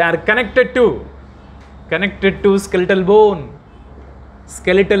 they are connected to skeletal bone,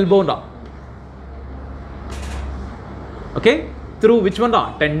 okay, through which one?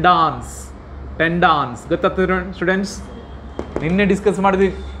 Tendons. Gotthattu students, ninne discuss ಮಾಡಿದ್ವಿ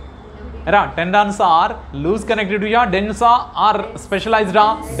era. Tendons are loose connected to ya, dense or specialized?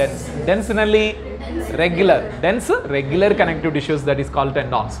 Dense ನಲ್ಲಿ regular connective tissues, that is called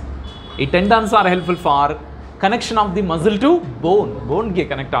tendons. ಈ tendons are helpful for connection of the muscle to bone ಗೆ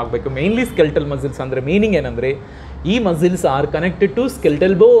connect ಆಗಬೇಕು. Mainly skeletal muscles ಅಂದ್ರೆ meaning ಏನಂದ್ರೆ ಈ muscles are connected to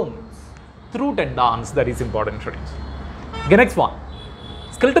skeletal bone through tendons, that is important, students. Okay, next one,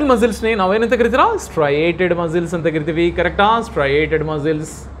 skeletal muscles ನೇ ನಾವೇನಂತ ಕರಿತೀರಾ? striated muscles ಅಂತ ಕರಿತೀವಿ, ಕರೆಕ್ಟಾ? striated muscles.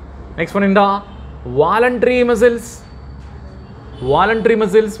 Next one in the voluntary muscles.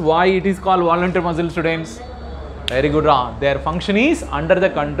 Why it is called voluntary muscles, students? Very good, their function is under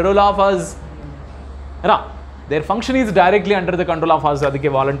the control of us, their function is directly under the control of us, ಅದಕ್ಕೆ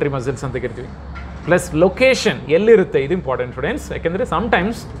voluntary muscles ಅಂತ ಕರಿತೀವಿ. Plus location ಎಲ್ಲಿರುತ್ತೆ, ಇದು important students. ಯಾಕೆಂದರೆ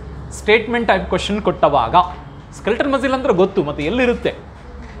sometimes statement type question ಕೊಟ್ಟವಾಗ skeletal muscle ಅಂದ್ರೆ ಗೊತ್ತು, ಮತ್ತು ಎಲ್ಲಿರುತ್ತೆ?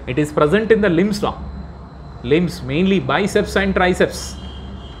 It is present in the limbs mainly biceps and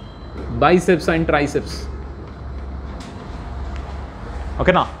triceps.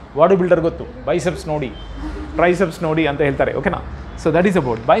 ಓಕೆನಾ? ಬಾಡಿ ಬಿಲ್ಡರ್ ಗೊತ್ತು, ಬೈಸೆಪ್ಸ್ ನೋಡಿ ಟ್ರೈಸೆಪ್ಸ್ ನೋಡಿ ಅಂತ ಹೇಳ್ತಾರೆ, ಓಕೆನಾ? So that is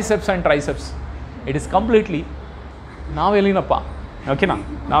about biceps and triceps. It is completely ನಾವೆಲ್ಲಿನಪ್ಪ, ಓಕೆನಾ?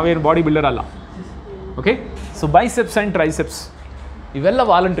 ನಾವೇನು ಬಾಡಿ ಬಿಲ್ಡರ್ ಅಲ್ಲ, okay? So biceps and triceps ಇವೆಲ್ಲ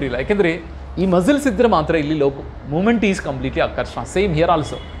ವಾಲಂಟ್ರಿ ಇಲ್ಲ, ಯಾಕೆಂದರೆ ಈ ಮಸಿಲ್ಸ್ ಇದ್ದರೆ ಮಾತ್ರ ಇಲ್ಲಿ moment is completely occurs. Same here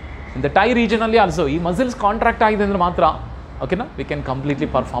also in the tie ರೀಜನಲ್ಲಿ also ಈ ಮಸಿಲ್ಸ್ ಕಾಂಟ್ರಾಕ್ಟ್ ಆಗಿದೆ ಅಂದರೆ ಮಾತ್ರ, ಓಕೆನಾ, we can completely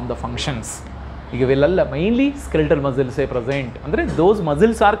perform the functions. ಈಗ ಇವೆಲ್ಲ ಮೈನ್ಲಿ ಸ್ಕೆಲೆಟಲ್ ಮಸಿಲ್ಸೇ ಪ್ರೆಸೆಂಟ್, ಅಂದರೆ ದೋಸ್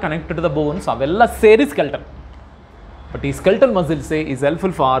muscles are connected to the bones, ಅವೆಲ್ಲ ಸೇರಿ ಸ್ಕೆಲೆಟಲ್. ಬಟ್ ಈ skeletal ಮಸಿಲ್ಸೇ is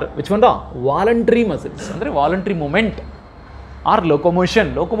helpful for which one? Voluntary muscles, ಅಂದರೆ ವಾಲಂಟ್ರಿ ಮೂಮೆಂಟ್ ಆರ್ ಲೊಕೊಮೋಷನ್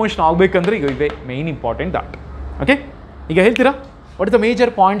ಆಗಬೇಕಂದ್ರೆ ಈಗ ಇವೆ ಮೇನ್ ಇಂಪಾರ್ಟೆಂಟ್ ದಟ್. ಓಕೆ, ಈಗ ಹೇಳ್ತೀರಾ what is the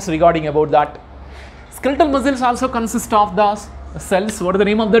major points regarding about that? Skeletal muscles also consist of the cells. What is the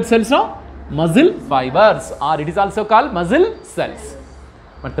name of that cells now? Muscle fibers, or it is also called muscle cells.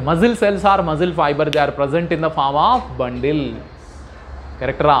 But the muscle cells are muscle fiber, they are present in the form of bundle,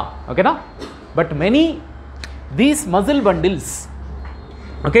 correct ra? Okay na? But many these muscle bundles,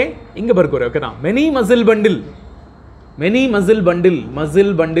 okay, inga barkore, okay na? Many muscle bundle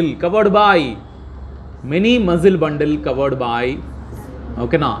covered by many muscle bundle covered by,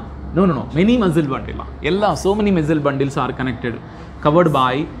 okay na? No, many muscle bundle, so many muscle bundles are connected, covered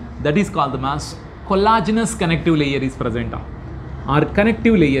by, that is called the as collagenous connective layer is present, or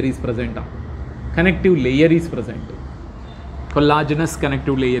connective layer is present, collagenous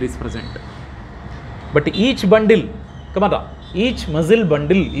connective layer is present. But each bundle, come on, each muscle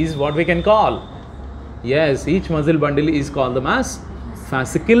bundle is what we can call, yes, each muscle bundle is called the as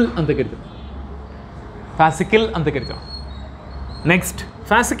fascicle anta karitate, Next,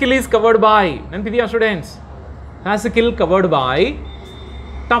 fascicle is covered by, Nanpidiya students, fascicle covered by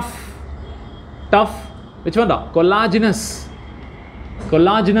tough, which one? Collagenous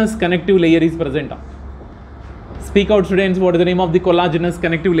connective layer is present. Speak out students, what is the name of the collagenous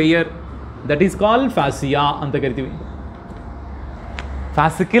connective layer? That is called fascia anta kariತೀವಿ.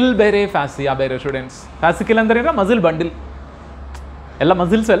 Fascicle ಬೇರೆ fascia ಬೇರೆ students. Fascicle ಅಂದ್ರೆ ಏನು? Muscle bundle. ಎಲ್ಲ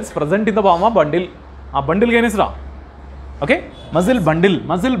muscle cells present in the form of bundle. ಆ ಬಂಡಲ್ಗೆ ಏನು ಹೆಸರು? Okay, muscle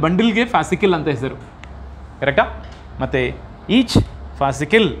ಬಂಡಲ್ಗೆ fascicle ಅಂತ ಹೆಸರು. ಕರೆಕ್ಟಾ? ಮತ್ತೆ each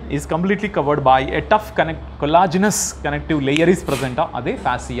fascicle is completely covered by a tough collagenous connective layer is present. ಅದೇ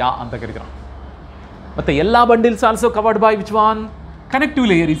fascia ಅಂತ ಕರೀತಾರೆ. ಮತ್ತೆ ಎಲ್ಲ bundles also covered by which one? Connective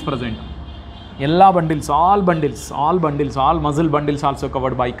layer is present. ಎಲ್ಲ bundles, all muscle bundles also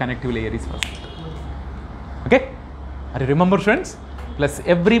covered by connective layer is present. Okay, ಅರೆ remember friends, plus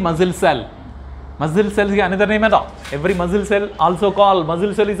every muscle ಸೆಲ್ಸ್ಗೆ another name ಅದ. Every muscle cell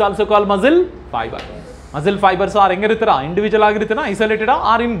is also call muscle fibre. Muscle fibres R ಹೆಂಗಿರ್ತಾರ? Individual ಆಗಿರ್ತಾರ, isolated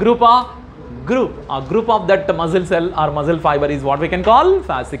R in group of that muscle cell R muscle fibre is what we can call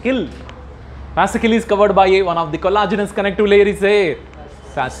fascicle. Fascicle is covered by one of the collagenous connective layer is a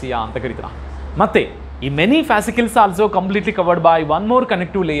fascia ಅಂತ ಕರೀತಾರ. ಮತ್ತೆ ಈ many fascicles also completely covered by one more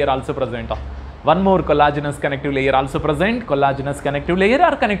connective layer also present. One more collagenous connective layer also present. Collagenous connective layer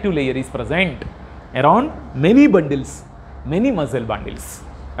or connective layer is present around many bundles, many muscle bundles.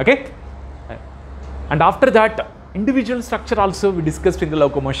 Okay, and after that individual structure also we discussed in the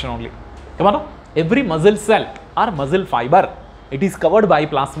locomotion only. Come on, every muscle cell or muscle fiber, it is covered by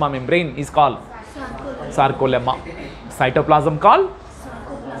plasma membrane is called sarcolemma. Cytoplasm called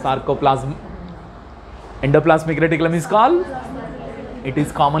sarcoplasm. Endoplasmic reticulum is called, it is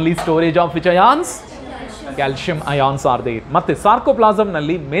commonly storage of which ions? Calcium ions are there. Matte sarcoplasm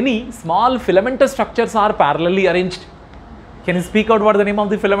nalli many small filamentous structures are parallelly arranged. Can you speak out what the name of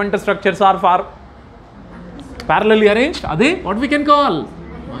the filamentous structures are for parallelly arranged? Ade what we can call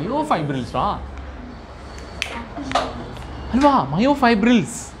myofibrils. Alva,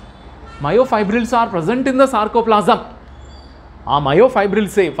 myofibrils are present in the sarcoplasm.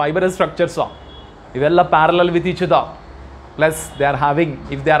 Myofibrils say fibrous structures are ivella parallel with each other, plus they are having,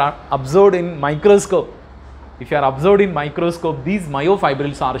 if they are observed in microscope, these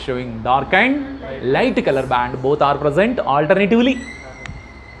myofibrils are showing dark and light color band, both are present alternatively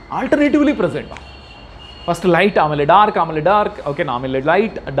present. First light, amele dark, okay, amele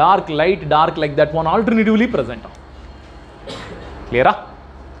light, dark, like that one alternatively present. Clear?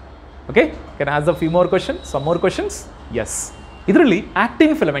 Okay, can I ask a few more questions? Some more questions? Yes. Idರಲ್ಲಿ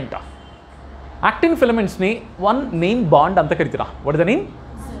actin filament. Actin filaments ni one main bond anta karitira. What is the name?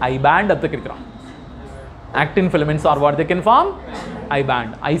 I band anta karitira. Actin filaments are what they can form? I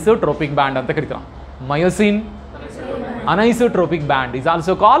band. Isotropic band anta karitira. Myosin anisotropic band is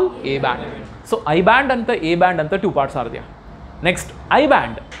also called A band. So I band anta A band anta two parts are there. Next, I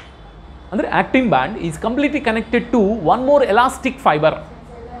band andre actin band is completely connected to one more elastic fiber,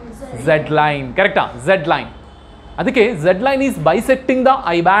 Z line. Correct? Z line. ಅದಕ್ಕೆ Z line is bisecting the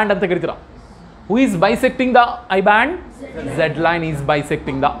I band ಅಂತ ಕರೀತೀರಾ. Who is bisecting the I band? Z line is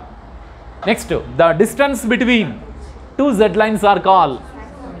bisecting the. Next, the distance between two Z lines are called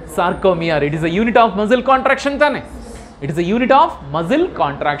sarcomere. It is a unit of muscle contraction ತಾನೆ. It is a unit of muscle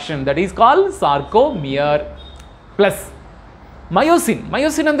contraction, that is called sarcomere. Plus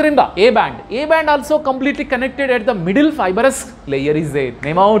myosin ಅಂದ್ರೆ ಎಂದ? A band also completely connected at the middle fibrous layer is there.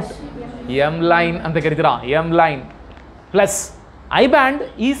 Name out M line ಅಂತ ಕರೀತೀರಾ. M line. Plus I band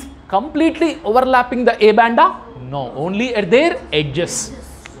is completely overlapping the A band? No, only at their edges.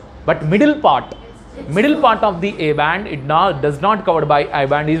 But middle part of the A band, it does not covered by I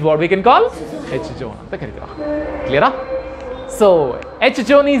band, is what we can call H zone ಅಂತ ಕರೀತೀರಾ. Clear? So H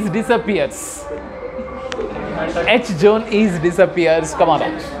zone is disappears. Come on now.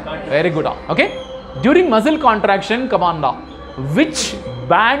 Very good. Okay, during muscle contraction, come on now, which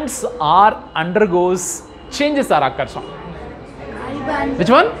bands are undergoes changes are occurs?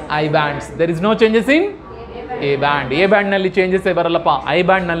 Which one? I bands. There is no changes in A band. A band nalli changes barallappa. I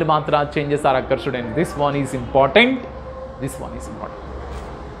band nalli matra changes are occur student. This one is important.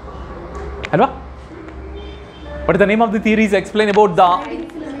 Alva? What is the name of the theories? Explain about the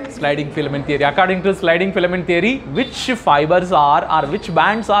sliding filament theory. According to sliding filament theory, which fibers are or which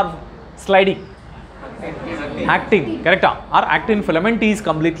bands are sliding? Actin. Correct? Or actin filament is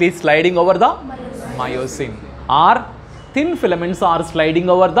completely sliding over the myosin. Or thin filaments are sliding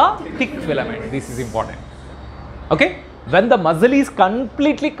over the thick filament. This is important. Okay? When the muscle is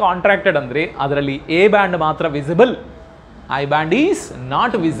completely contracted andre adralli A band matra visible, I band is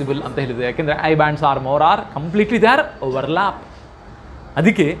not visible anta helidre. Yakandre I bands are more or completely there overlap.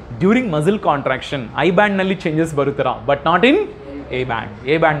 ಅದಕ್ಕೆ during muscle contraction I ಬ್ಯಾಂಡ್ನಲ್ಲಿ changes ಬರುತ್ತರ but not in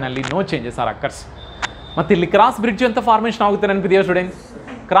a ಬ್ಯಾಂಡ್ನಲ್ಲಿ no changes R occurs. ಮತ್ತು ಇಲ್ಲಿ cross bridge ಅಂತ formation ಆಗುತ್ತೆ ನೆನಪಿದೆಯಾ students?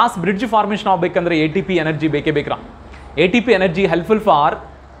 Cross bridge formation ಆಗಬೇಕಂದ್ರೆ A T P energy ಬೇಕೇ ಬೇಕ್ರಾ? A T P energy helpful for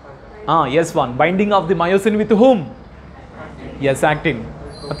S one binding of the myosin with whom? S actin.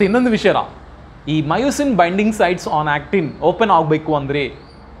 ಮತ್ತು ಇನ್ನೊಂದು ವಿಷಯ, ಈ myosin binding sites on actin open ಆಗಬೇಕು ಅಂದರೆ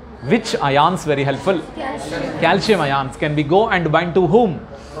which ions very helpful? Calcium ions can be go and bind to whom?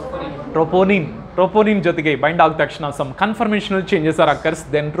 Troponin ಜೊತೆಗೆ bind ಆದ ತಕ್ಷಣ some ಕನ್ಫರ್ಮೇಷನಲ್ changes R occurs.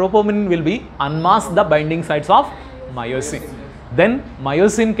 Then troponin will be ಅನ್ಮಾಸ್ the binding sites of myosin. Then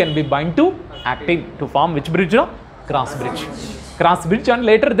myosin can be bind to actin to form which bridge? Cross bridge. Cross bridge and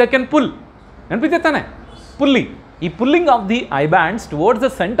later they can pull. ನೆನಪಿದೆ ತಾನೆ? Pulling. ಈ pulling of the I bands towards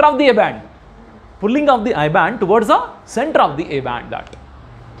the center of the A band. Pulling of the I band towards the center of the A band. That.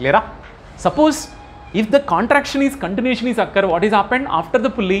 Clear? Suppose if the contraction is continuation is occur, what is happened after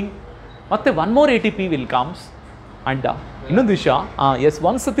the pulling? ಮತ್ತೆ one more ATP will comes and ಇನ್ನೊಂದು ವಿಷಯ S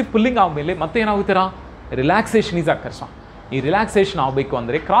ಒಂದು ಸತಿ pulling ಆದಮೇಲೆ ಮತ್ತೆ ಏನಾಗುತ್ತೀರಾ? Relaxation is ಅಕ್ಕರ್ಸ. ಈ relaxation ಆಗಬೇಕು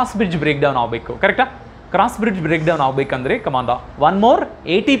ಅಂದರೆ ಕ್ರಾಸ್ ಬ್ರಿಡ್ಜ್ ಬ್ರೇಕ್ ಡೌನ್ ಆಗಬೇಕು. ಕರೆಕ್ಟಾ? ಕ್ರಾಸ್ ಬ್ರಿಡ್ಜ್ ಬ್ರೇಕ್ ಡೌನ್ ಆಗಬೇಕಂದ್ರೆ ಕಮಾಂಡ one more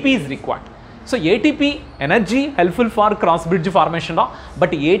A T P is required. So A T P energy helpful for cross bridge formation,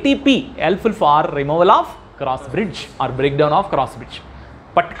 but A T P helpful for removal of cross bridge or break down off cross bridge.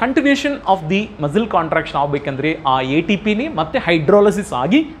 But continuation of the muscle contraction ಆಗಬೇಕಂದ್ರೆ ಆ A T ಪಿನೇ ಮತ್ತೆ hydrolysis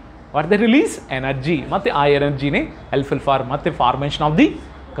ಆಗಿ what they release energy ಮತ್ತೆ ಆ ಎನರ್ಜಿನೇ helpful for ಮತ್ತೆ formation of the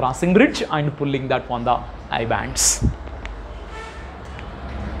crossing bridge and pulling that on the I bands.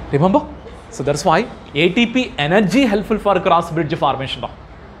 Remember? So that's why ATP energy helpful for cross bridge formation,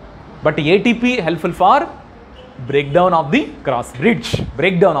 but ATP helpful for breakdown of the cross bridge,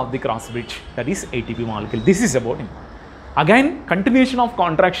 that is ATP molecule. This is about it. Again continuation of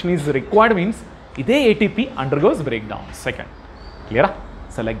contraction is required means ಇದೇ ATP undergoes breakdown. Second, clear?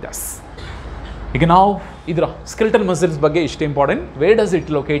 So like this. ಈಗ ನಾವು ಇದರ ಸ್ಕೆಲ್ಟಲ್ muscles ಬಗ್ಗೆ ಇಷ್ಟು important. Where does it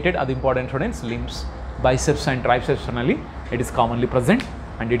located? ಅದು important students. Limbs, biceps and ಟ್ರೈಸೆಪ್ಸ್ನಲ್ಲಿ it is commonly present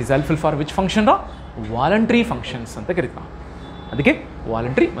and it is helpful for which function? Voluntary functions ಅಂತ ಕರೀತಾರೆ. ಅದಕ್ಕೆ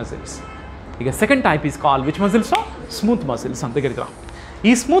voluntary muscles. ಈಗ second type is call which muscles? Smooth muscles ಅಂತ ಕರೀತಾರೆ.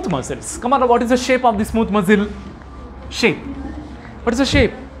 ಈ smooth muscles, come on, what is the shape of the smooth muscle? Shape, what is the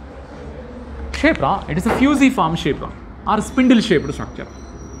shape? Shape Ra, it is a ಫ್ಯೂಸಿಫಾರ್ಮ್ shape or spindle shaped structure.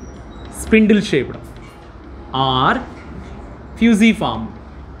 Spindle shaped or fusiform,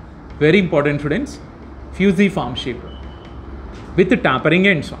 very important students. Fusiform shaped with tapering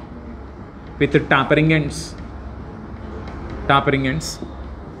ends,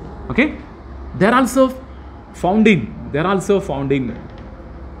 okay. They are also found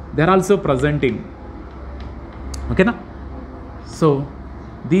present in, okay na? So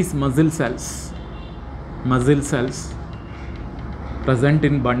these muscle cells present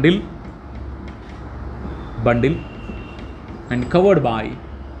in bundle and covered by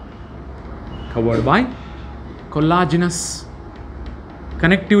collagenous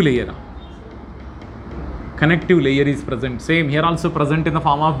connective layer. Connective layer is present. Same here also present in the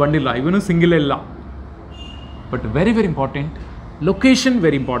form of bundle, even a single ella. But very important, location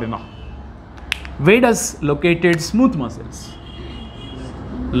very important now. Where does located smooth muscles?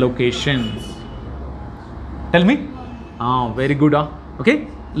 Location. Tell me. Very good. Okay,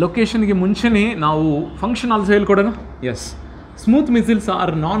 ಲೊಕೇಶನ್ಗೆ ಮುಂಚೆನೇ ನಾವು function also ಹೇಳ್ಕೊಡೋಣ. S, smooth muscles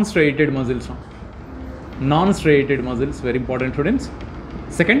R ನಾನ್ striated muscles. Very important students.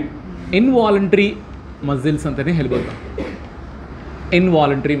 Second, involuntary muscles ಅಂತಲೇ ಹೇಳ್ಬೋದು.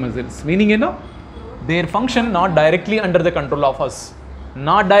 Involuntary muscles meaning ಏನು? There function not directly under the control of us,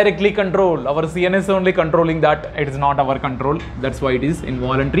 not directly control, our CNS only controlling that, it is not our control, that's why it is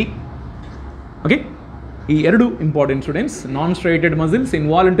involuntary. Okay, ಈ ಎರಡು important students, ನಾನ್ striated muscles,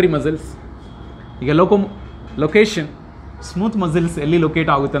 involuntary muscles. ಈಗ location smooth muscles ಎಲ್ಲಿ locate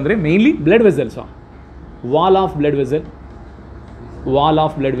ಆಗುತ್ತೆ ಅಂದರೆ mainly blood vessels, wall of blood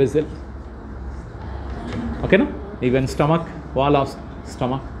vessel, ಓಕೆನಾ? Even stomach, wall of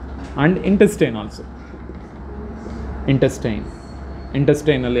stomach and intestine also.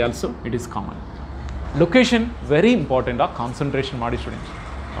 ಇಂಟೆಸ್ಟೈನಲ್ಲಿ also it is common. Location very important, concentration ಮಾಡಿ students.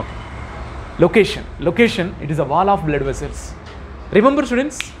 Okay, location it is a wall of blood vessels. Remember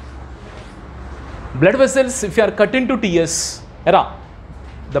students, blood vessels, if you are cut into TS era,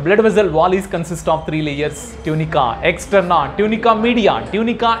 the blood vessel wall is consist of 3 layers: tunica externa, tunica media,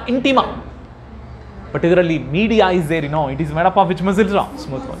 tunica intima. But idರಲ್ಲಿ media is there, it is made up of which muscles?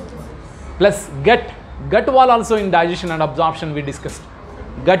 Smooth one. Plus gut wall also in digestion and absorption we discussed.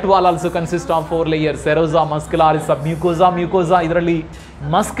 Gut wall also consists of 4 layers: serosa, muscularis, submucosa, mucosa. Idರಲ್ಲಿ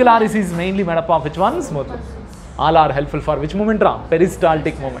muscularis is mainly made up of which one? Smooth one. All are helpful for which movement?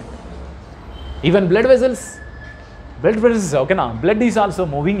 Peristaltic movement. Even blood vessels, okay na? Blood is also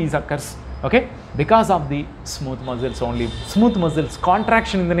moving, is occurs, okay? Because of the smooth muscles only. Smooth muscles,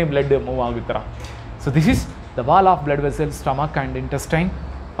 contraction in the blood move agutara. So this is the wall of blood vessels, stomach and intestine,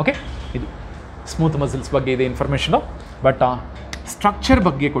 okay? Smooth muscles ಬಗ್ಗೆ ಇದೆ information, but structure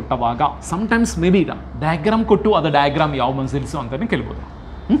ಬಗ್ಗೆ ಕೊಟ್ಟವಾಗ sometimes may be diagram ಕೊಟ್ಟು ಅದು diagram ಯಾವ muscles ಅಂತಲೇ ಕೇಳ್ಬೋದು.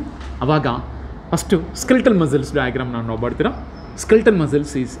 ಅವಾಗ first ಸ್ಕೆಲ್ಟಲ್ muscles diagram ನಾವು ನೋಡ್ತೀರಾ. ಸ್ಕೆಲ್ಟಲ್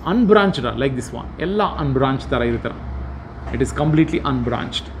muscles is ಅನ್ಬ್ರಾಂಚ್ಡ್ like this one, ಎಲ್ಲ ಅನ್ಬ್ರಾಂಚ್ ಥರ ಇರ್ತಾರೆ. It is completely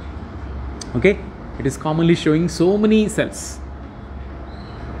ಅನ್ಬ್ರಾಂಚ್ಡ್, okay. It is commonly showing so many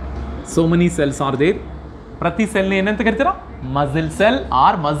cells are there. ಪ್ರತಿ ಸೆಲ್ನ ಏನಂತ ಕರಿತೀರಾ? Muscle cell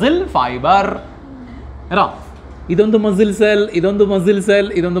R muscle fibre. ಇದೊಂದು ಮಸಲ್ ಸೆಲ್, ಇದೊಂದು ಮಸಲ್ ಸೆಲ್,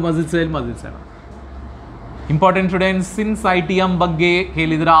 ಇದೊಂದು ಮಸಲ್ ಸೆಲ್. ಇಂಪಾರ್ಟೆಂಟ್ ಸ್ಟೂಡೆಂಟ್ಸ್, ಸಿನ್ಸೈಟಿಯಮ್ ಬಗ್ಗೆ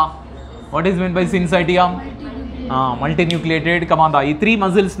ಕೇಳಿದ್ರಾ? What is mean by ಸಿನ್ಸೈಟಿಯಮ್? Multinucleated. ಕಮಾಂದ ಈ 3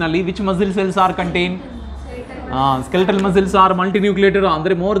 ಮಸಲ್ಸ್ನಲ್ಲಿ which muscle cells R contain? ಸ್ಕೆಲ್ಟಲ್ muscles R multinucleated,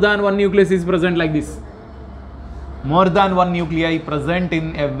 ಅಂದರೆ more than 1 nucleus is present like this. More than 1 nuclei present in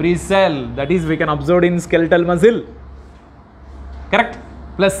every cell, that is we can observe in skeletal muscle, correct?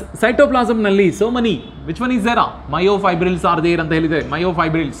 Plus cytoplasm nalli so many, which one is there? Myofibrils are there anta helide.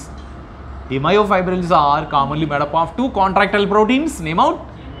 Myofibrils, the myofibrils are commonly made up of 2 contractile proteins, name out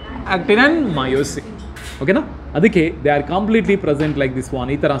actin and myosin, okay na? Adike they are completely present like this one.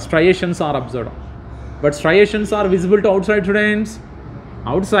 Itara striations are observed, but striations are visible to outside students,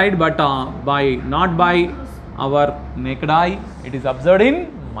 outside, but not by our naked eye. It is observed in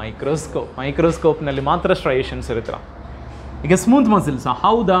microscope ನಲ್ಲಿ ಮಾತ್ರ striations ಇರುತ್ತಲ್ಲ. ಈಗ smooth muscles,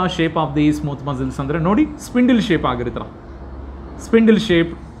 how the shape of the smooth muscles ಅಂದರೆ ನೋಡಿ, spindle shape ಆಗಿರುತ್ತಲ್ಲ. Spindle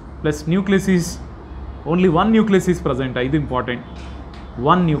shape plus nucleus is only 1 nucleus is present. ಇದು important.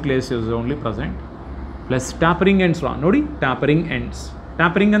 1 nucleus is only present. Plus ಟ್ಯಾಪರಿಂಗ್ ends ನೋಡಿ, ಟ್ಯಾಪರಿಂಗ್ ends.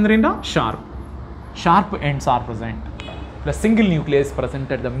 ಟ್ಯಾಪರಿಂಗ್ ಅಂದ್ರೆ ಏನು? Sharp ends are present. Plus single nucleus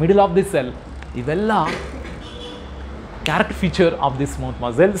present at the middle of the cell. ಇವೆಲ್ಲ character feature of the smooth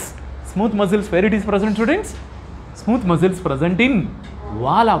muscles. Smooth muscles, where it is present students? Smooth muscles present in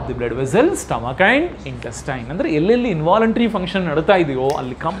wall of the blood vessels, stomach and intestine. ಅಂದರೆ ಎಲ್ಲೆಲ್ಲಿ involuntary function ನಡ್ತಾ ಇದೆಯೋ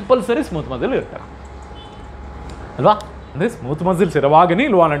ಅಲ್ಲಿ compulsory smooth muscle ಇರ್ತಾರೆ ಅಲ್ವಾ? ಅಂದರೆ smooth muscles ಇರುವಾಗನೇ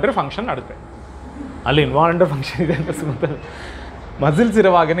involuntary function ನಡುತ್ತೆ. ಅಲ್ಲಿ involuntary function ಇದೆ ಅಂತ smooth muscles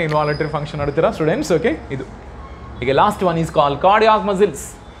ಇರುವಾಗನೇ involuntary function ನಡ್ತೀರಾ students, okay? ಇದು ಈಗ last one is call cardiac muscles.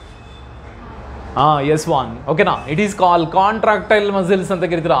 Yes one, okay na? It is called contractile muscles anta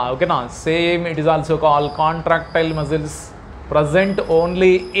karitira, okay na? Same, it is also called contractile muscles, present only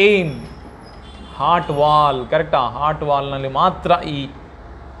in heart wall, correct? Heart wall nalli matra ee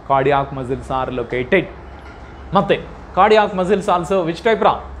cardiac muscles are located. Matte cardiac muscles also which type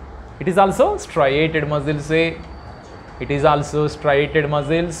ra? It is also striated muscles. It is also striated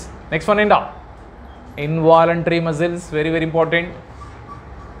muscles. Next one enda involuntary muscles, very very important.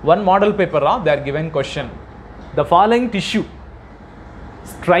 One model paper, they are given question. The following tissue,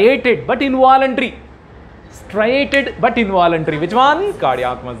 striated but involuntary. Striated but involuntary. Which one?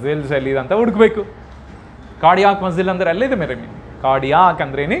 Cardiac muscles. Anta hudukbeku. Cardiac muscle andre allide mere mean. Cardiac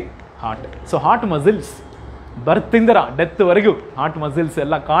andre ni heart. So heart muscles birth indra death varagu heart muscles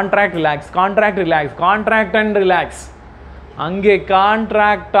ella contract relax, contract relax, contract and relax. Ange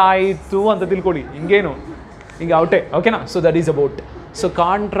contract aitu anta tilkodi. Ingenu inga outte, okay na? So that is about. So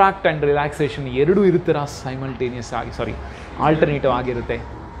contract and relaxation ಎರಡೂ ಇರುತ್ತೀರಾ simultaneous ಆಗಿ, alternative ಆಗಿರುತ್ತೆ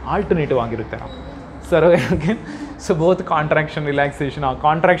sir. Okay, so both contraction relaxation. ಆ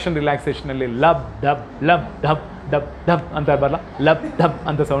contraction ರಿಲ್ಯಾಕ್ಸೇಷನಲ್ಲಿ ಲಬ್ dub ಲಬ್ dub dub dub ಅಂತ ಬರಲ್ಲ, ಲಬ್ dub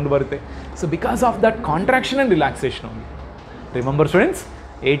ಅಂತ sound ಬರುತ್ತೆ. So because of that contraction and relaxation only. Remember students,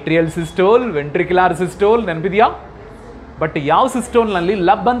 atrial systole, ವೆಂಟ್ರಿಕ್ಯುಲಾರ್ systole ನೆನಪಿದೆಯಾ? But ಯಾವ ಸಿಸ್ಟೋಲ್ನಲ್ಲಿ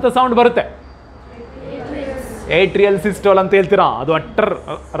ಲಬ್ ಅಂತ ಸೌಂಡ್ ಬರುತ್ತೆ? ಏಟ್ರಿಯಲ್ ಸಿಸ್ಟೋಲ್ ಅಂತ ಹೇಳ್ತೀರಾ, ಅದು ಅಟ್ಟರ್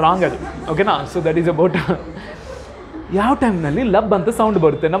ರಾಂಗ್ ಅದು, ಓಕೆನಾ? ಸೊ ದಟ್ ಈಸ್ ಅಬೌಟ್ ಯಾವ ಟೈಮ್ನಲ್ಲಿ ಲಬ್ ಅಂತ ಸೌಂಡ್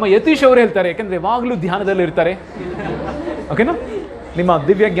ಬರುತ್ತೆ. ನಮ್ಮ ಯತೀಶ್ ಅವರು ಹೇಳ್ತಾರೆ, ಯಾಕೆಂದರೆ ಯಾವಾಗಲೂ ಧ್ಯಾನದಲ್ಲಿ ಇರ್ತಾರೆ, ಓಕೆನಾ? ನಿಮ್ಮ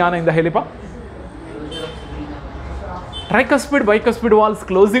ದಿವ್ಯ ಜ್ಞಾನದಿಂದ ಹೇಳಿಪ್ಪ. ಟ್ರೈಕಸ್ಪಿಡ್ ಬೈಕಸ್ಪಿಡ್ ವಾಲ್ಸ್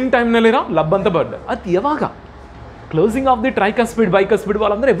ಕ್ಲೋಸಿಂಗ್ ಟೈಮ್ನಲ್ಲಿರೋ ಲಬ್ ಅಂತ ಬರ್ಡ್. ಅದು ಯಾವಾಗ? ಕ್ಲೋಸಿಂಗ್ ಆಫ್ ದಿ ಟ್ರೈಕಸ್ಪಿಡ್ ಬೈಕಸ್ಪಿಡ್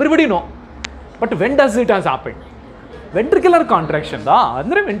ವಾಲ್ ಅಂದರೆ everybody no, but when does it has happen? Ventricular contraction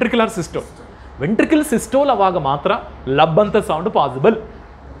ಅಂದರೆ ವೆಂಟ್ರಿಕ್ಯುಲರ್ ಸಿಸ್ಟೋಲ್. ವೆಂಟ್ರಿಕಲ್ ಸಿಸ್ಟೋಲ್ ಅವಾಗ ಮಾತ್ರ ಲಬ್ ಅಂತ ಸೌಂಡ್ ಪಾಸಿಬಲ್.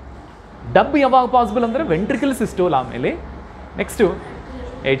 ಡಬ್ ಯಾವಾಗ ಪಾಸಿಬಲ್ ಅಂದರೆ ವೆಂಟ್ರಿಕಲ್ ಸಿಸ್ಟೋಲ್ ಆಮೇಲೆ ನೆಕ್ಸ್ಟು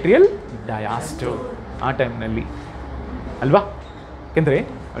ಏಟ್ರಿಯಲ್ ಡಯಾಸ್ಟೋಲ್ ಆ ಟೈಮ್ನಲ್ಲಿ ಅಲ್ವಾ? ಯಾಕೆಂದರೆ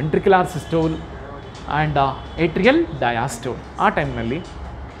ವೆಂಟ್ರಿಕ್ಯುಲಾರ್ ಸಿಸ್ಟೋಲ್ ಆ್ಯಂಡ್ ಏಟ್ರಿಯಲ್ ಡಯಾಸ್ಟೋಲ್ ಆ ಟೈಮ್ನಲ್ಲಿ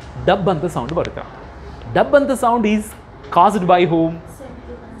ಡಬ್ ಅಂತ ಸೌಂಡ್ ಬರುತ್ತೆ. ಡಬ್ ಅಂತ sound is caused by home?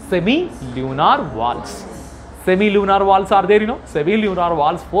 Semi ಲ್ಯೂನಾರ್ walls. Semilunar valves are there, semilunar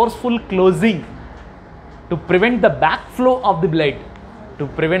valves, forceful closing to prevent the backflow of the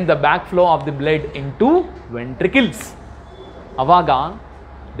blood, into ventricles. Avaga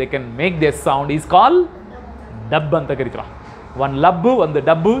they can make their sound is called dub anta karitara. One labbu, one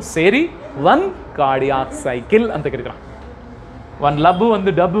dubbu seri one cardiac cycle anta karitara. One labbu, one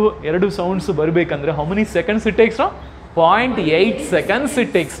dubbu eradu sounds barbekanದ್ರೆ how many seconds it takes? 0.8 seconds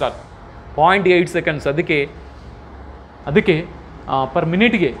it takes. 0.8 seconds. ಅದಕ್ಕೆ per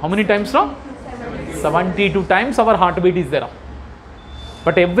minute ಗೆ how many times? 72 times our heartbeat is there.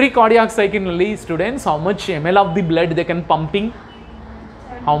 But every cardiac cycle ನಲ್ಲಿ students, how much ml of the blood they can pumping?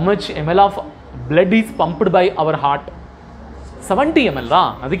 How much ml of blood is pumped by our heart? 70 ml ra.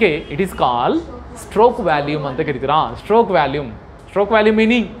 ಅದಕ್ಕೆ it is called stroke volume ಅಂತ ಕರೀತೀರಾ. Stroke volume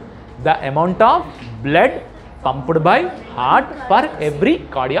meaning the amount of blood pumped by heart per every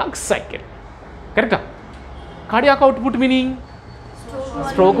cardiac cycle. Correct? Cardiac output meaning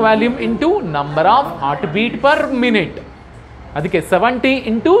stroke volume into number of heartbeat per minute. ಅದಕ್ಕೆ 70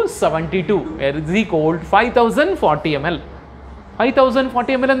 into 72 is equal to 5040 ml.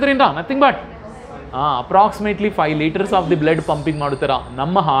 5040 ml ಅಂದ್ರೆ ಏನಾ? Nothing but approximately 5 liters of the blood pumping ಮಾಡುತ್ತಾರೆ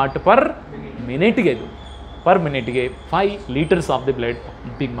ನಮ್ಮ heart per ಮಿನಿಟ್ಗೆ. 5 liters of the blood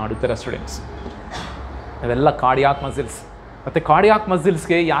pumping ಮಾಡುತ್ತಾರೆ students. ಇವೆಲ್ಲ cardiac muscles. ಮತ್ತು cardiac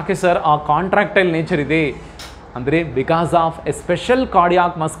ಮಸಿಲ್ಸ್ಗೆ ಯಾಕೆ sir ಆ ಕಾಂಟ್ರಾಕ್ಟೈಲ್ ನೇಚರ್ ಇದೆ ಅಂದರೆ because of A special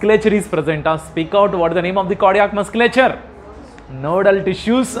cardiac ಮಸ್ಕ್ಯುಲೇಚರ್ is present. Speak out what the name of the cardiac ಮಸ್ಕ್ಯುಲೇಚರ್? Nodal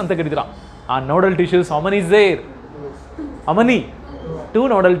tissues ಅಂತ ಕರೀತೀರಾ. ಆ nodal tissues how many is there? How many? 2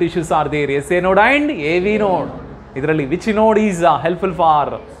 nodal tissues are there, SA node and AV node. ಇದರಲ್ಲಿ which node is helpful for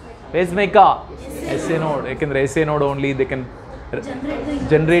pacemaker? SA node. ಯಾಕೆಂದರೆ SA node only they can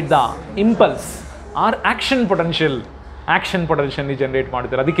generate the impulse or action potential ನಿ generate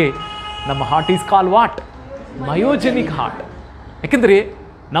ಮಾಡ್ತಾರೆ. ಅದಕ್ಕೆ ನಮ್ಮ heart is call what? ಮಯೋಜೆನಿಕ್ heart. ಯಾಕೆಂದರೆ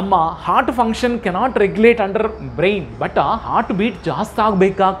ನಮ್ಮ heart function cannot regulate under brain. But heart beat ಜಾಸ್ತಿ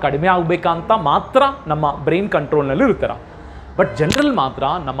ಆಗಬೇಕಾ ಕಡಿಮೆ ಆಗಬೇಕಾ ಅಂತ ಮಾತ್ರ ನಮ್ಮ ಬ್ರೈನ್ ಕಂಟ್ರೋಲ್ನಲ್ಲಿ ಇರ್ತಾರೆ. ಬಟ್ ಜನರಲ್ ಮಾತ್ರ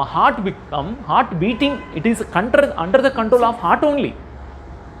ನಮ್ಮ heart beating it is under the control of heart only.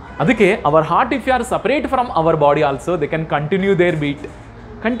 ಅದಕ್ಕೆ hour heart if you are separate from our body also they can continue there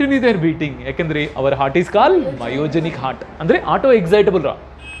beating. ಯಾಕೆಂದರೆ hour heart is call ಮಯೋಜೆನಿಕ್ heart. ಅಂದರೆ auto ಎಕ್ಸೈಟಬಲ್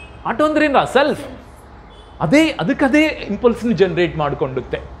auto ಅಂದ್ರೆ ಏನ್ರ self ಅದಕ್ಕದೇ ಇಂಪಲ್ಸ್ನ generate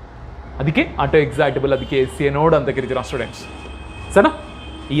ಮಾಡಿಕೊಂಡುತ್ತೆ. ಅದಕ್ಕೆ auto ಎಕ್ಸೈಟಬಲ್. ಅದಕ್ಕೆ SA node ಅಂತ ಕರಿತೀರಾ students. ಸರಿನಾ?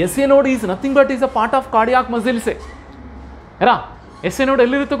 ಈ SA node is nothing but is a part of cardiac ಮಸಿಲ್ಸೇ. ಅರಾ SA node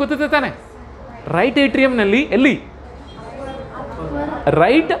ಎಲ್ಲಿರುತ್ತೋ ಗೊತ್ತಿದೆ ತಾನೆ? ರೈಟ್ ಏಟ್ರಿಯಂನಲ್ಲಿ. ಎಲ್ಲಿ?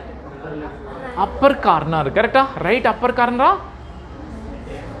 Right upper corner. ಕರೆಕ್ಟಾ? Right upper corner.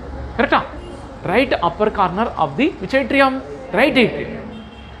 ಕರೆಕ್ಟಾ? Right upper corner of the which atrium? Right atrium.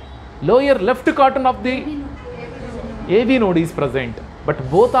 Lower left quadrant of the AV node is present, but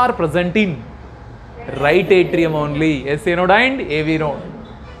both are present in right atrium only. SA node and AV node.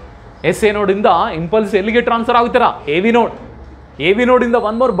 SA node ಇಂದ impulse ಎಲ್ಲಿಗೆ transfer ಆಗುತ್ತೀರಾ? AV node. AV node ಇಂದ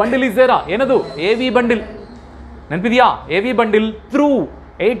one more bundle is there. ಏನದು? AV bundle. ನೆನಪಿದೆಯಾ? AV bundle through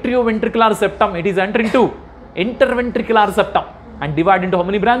atrioventricular septum it is entering to interventricular septum and divide into how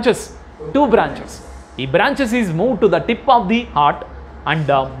many branches? 2 branches. ಈ branches is moved to the tip of the heart and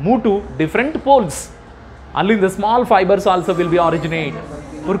move to different poles. Only the small fibers also will be originate.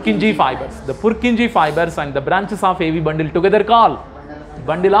 Purkinje fibers. The Purkinje fibers and the branches of AV bundle together call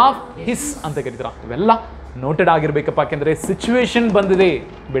bundle of His ಅಂತ ಕರೀತೀರಾ. ಇವೆಲ್ಲ noted ಆಗಿರ್ಬೇಕಪ್ಪ. ಯಾಕೆಂದರೆ situation ಬಂದಿದೆ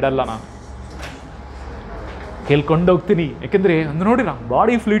ಬಿಡಲ್ಲ, ನಾನು ಕೇಳ್ಕೊಂಡು ಹೋಗ್ತೀನಿ. ಯಾಕೆಂದರೆ ಒಂದು ನೋಡಿರಾ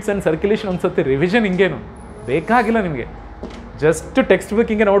ಬಾಡಿ ಫ್ಲೂಯಿಡ್ಸ್ ಆ್ಯಂಡ್ ಸರ್ಕ್ಯುಲೇಷನ್ ಅನ್ಸುತ್ತೆ ರಿವಿಷನ್ ಹಿಂಗೇನು ಬೇಕಾಗಿಲ್ಲ ನಿಮಗೆ. ಜಸ್ಟ್ ಟೆಕ್ಸ್ಟ್ ಬುಕ್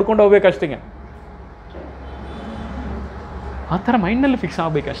ಹಿಂಗೆ ನೋಡ್ಕೊಂಡು ಹೋಗ್ಬೇಕಷ್ಟೇ. ಆ ಥರ ಮೈಂಡ್ನಲ್ಲಿ ಫಿಕ್ಸ್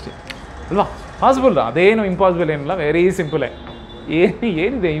ಆಗಬೇಕಷ್ಟೇ ಅಲ್ವಾ? ಪಾಸಿಬಲ್. ಅದೇನು ಇಂಪಾಸಿಬಲ್ ಏನಿಲ್ಲ, ವೆರಿ ಸಿಂಪಲೇ.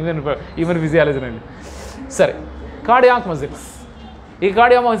 ಏನಿದೆ ಈವನ್ ಫಿಸಿಯಾಲಜಿನಲ್ಲಿ. ಸರಿ, ಕಾರ್ಡಿಯಾಕ್ ಮಸಿಲ್ಸ್. ಈ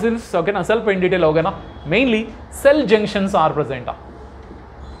ಕಾರ್ಡಿಯಾಕ್ ಮಸಿಲ್ಸ್ ಓಕೆನಾ, ಸ್ವಲ್ಪ ಇನ್ ಡೀಟೇಲ್ ಹೋಗೋಣ. Mainly cell junctions R ಪ್ರೆಸೆಂಟಾ.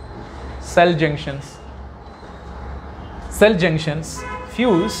 Cell junctions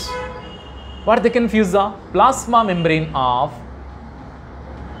fuse. What they can fuse? The plasma membrane of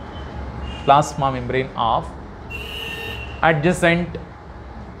adjacent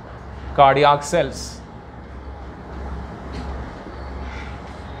cardiac cells.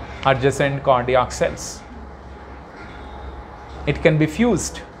 It can be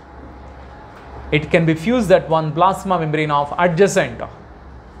fused. At one plasma membrane of adjacent.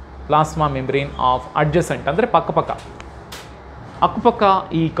 ಅಂದರೆ ಅಕ್ಕಪಕ್ಕ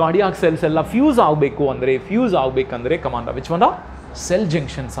ಈ cardiac cells ಎಲ್ಲ fuse ಆಗಬೇಕಂದ್ರೆ ಕಮಾಂಡ which one? Cell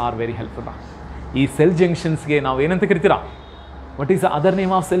junctions are very helpful. ಈ cell ಜಂಕ್ಷನ್ಸ್ಗೆ ನಾವು ಏನಂತ ಕರಿತೀರಾ? What is the other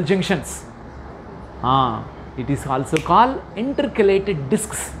name of cell junctions? It is also called intercalated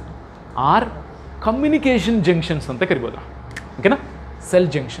discs or communication junctions ಅಂತ ಕರಿಬೋದಾ. ಓಕೆನಾ? ಸೆಲ್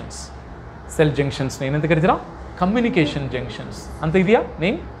ಜಂಕ್ಷನ್ಸ್ ಏನಂತ ಕರಿತೀರಾ? ಕಮ್ಯುನಿಕೇಷನ್ ಜಂಕ್ಷನ್ಸ್ ಅಂತ ಇದೆಯಾ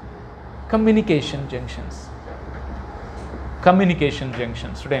name? Communication junctions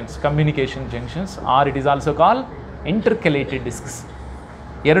students, communication junctions R it is also call ಇಂಟರ್ಕಲೇಟೆಡ್ discs.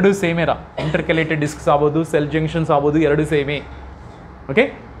 ಎರಡು ಸೇಮೇರಾ, ಇಂಟರ್ಕಲೇಟೆಡ್ discs ಆಗ್ಬೋದು, cell junctions ಆಗ್ಬೋದು, ಎರಡು ಸೇಮೇ. Okay,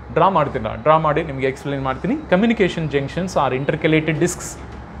 draw ಮಾಡಿ ನಿಮಗೆ ಎಕ್ಸ್ಪ್ಲೇನ್ ಮಾಡ್ತೀನಿ. Communication junctions R ಇಂಟರ್ಕಲೇಟೆಡ್ discs.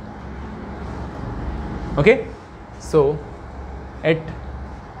 Okay, so at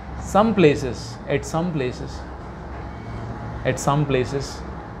some places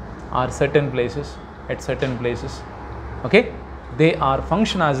or certain places, okay, they are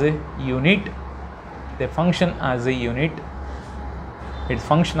function as a unit. It function as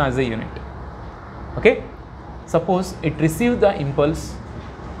a unit. Okay, suppose it receive the impulse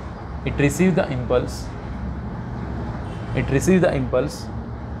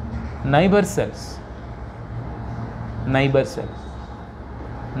neighbor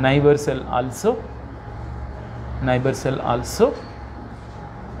cell also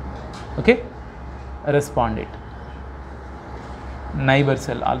okay responded.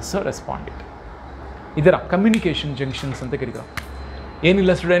 ಇದರ communication junctions ಅಂತ ಕರೀತಾರೆ.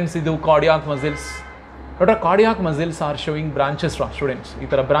 ಏನಿಲ್ಲ students, ಇದು cardiac muscles. ನೋಡ್ರ, cardiac muscles are showing branches students. ಈ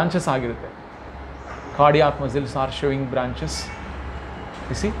ಥರ branches ಆಗಿರುತ್ತೆ. Cardiac muscles are showing branches.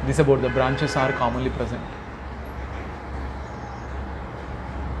 U see this about the branches R commonly present.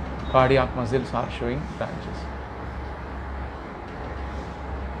 Cardiac muscles are showing branches.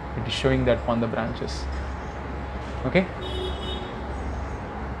 It is showing that on the branches. Okay.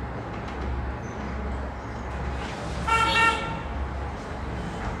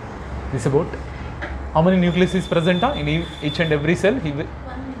 This about how many nucleus is present in each and every cell?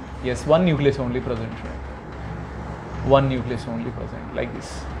 Yes, one nucleus only present. One nucleus only present, like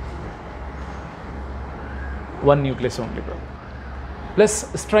this. One nucleus only present. Plus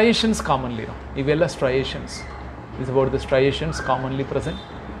striations commonly. Ivella striations. This is about the striations commonly present.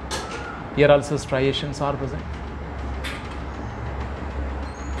 Here also striations are present.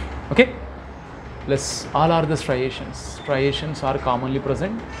 Okay. Plus all are the striations. Striations are commonly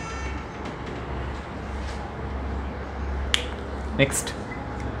present. Next,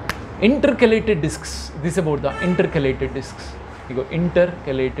 intercalated discs. This is about the intercalated discs. You go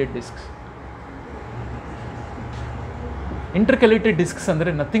intercalated discs. ಇಂಟರ್ಕಲೇಟೆಡ್ discs ಅಂದರೆ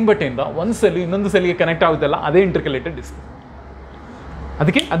nothing but ಏನರ ಒಂದು cell ಇನ್ನೊಂದು ಸೆಲ್ಗೆ connect ಆಗುತ್ತಲ್ಲ, ಅದೇ ಇಂಟರ್ಕಲೇಟೆಡ್ disc.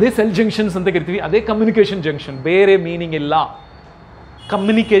 ಅದಕ್ಕೆ ಅದೇ cell junctions ಅಂತ ಕರಿತೀವಿ, ಅದೇ ಕಮ್ಯುನಿಕೇಷನ್ ಜಂಕ್ಷನ್, ಬೇರೆ ಮೀನಿಂಗ್ ಇಲ್ಲ.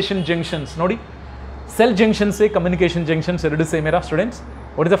 ಕಮ್ಯುನಿಕೇಷನ್ ಜಂಕ್ಷನ್ಸ್ ನೋಡಿ, ಸೆಲ್ ಜಂಕ್ಷನ್ಸೇ ಕಮ್ಯುನಿಕೇಷನ್ ಜಂಕ್ಷನ್ಸ್ ಎರಡು ಸೇಮೇರಾ students?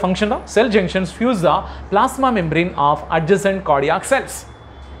 What is the function of cell junctions? Fuse the plasma membrane of adjacent cardiac cells.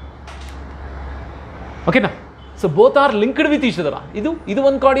 ಓಕೆನಾ? So both are linked with each other. ಇದು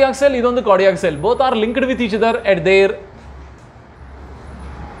ಒಂದು cardiac cell, ಇದೊಂದು cardiac cell. Both are linked with each other at there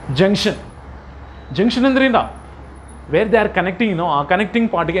junction ಅಂದ್ರೆ ಇಲ್ಲ, where they are connecting. ಆ connecting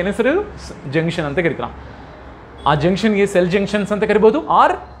ಪಾರ್ಟ್ಗೆ ಏನು ಹೆಸರು? Junction ಅಂತ ಕರಿತೀರ. ಆ ಜಂಕ್ಷನ್ಗೆ ಸೆಲ್ ಜಂಕ್ಷನ್ಸ್ ಅಂತ ಕರಿಬೋದು,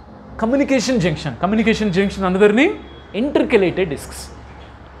 ಆರ್ ಕಮ್ಯುನಿಕೇಷನ್ ಜಂಕ್ಷನ್ ಅನ್ನೋದ್ರ name ಇಂಟರ್ಕಲೇಟೆಡ್ discs.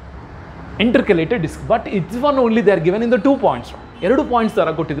 But it's one only they are given in the 2 points. 2 points ಥರ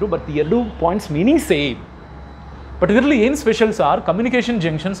ಕೊಟ್ಟಿದ್ರು, but 2 points meaning same. But ಇದರಲ್ಲಿ ಏನು specials R communication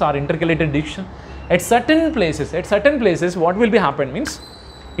junctions R ಇಂಟರ್ಕಲೇಟೆಡ್ disc at certain places what will be happen means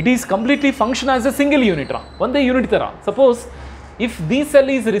it is completely function as a single unit. One unit tara. Suppose if this cell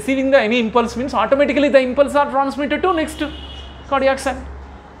is receiving the any impulse means automatically the impulse are transmitted to next cardiac cell.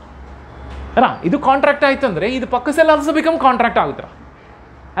 Idu contract aaytu andre idu pakka cell also become contract agutra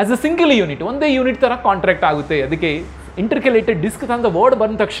as a single unit. One unit tara contract agutte. Adike intercalated disc ಅಂತ word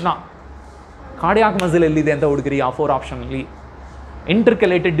ಬಂದ ತಕ್ಷಣ cardiac muscle ಎಲ್ಲಿದೆ ಅಂತ ಹುಡುಗಿರಿ ಆ 4 option ಅಲ್ಲಿ.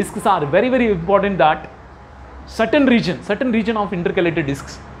 Intercalated discs are very important that certain region of intercalated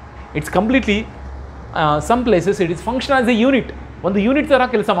discs, it's completely some places it is function as a unit. One unit ತರ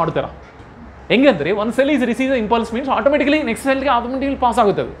ಕೆಲಸ ಮಾಡುತ್ತಾರೆ. ಹೆಂಗಂದ್ರೆ ಒಂದು cell is receive the impulse means automatically next cell ಗೆ automatically pass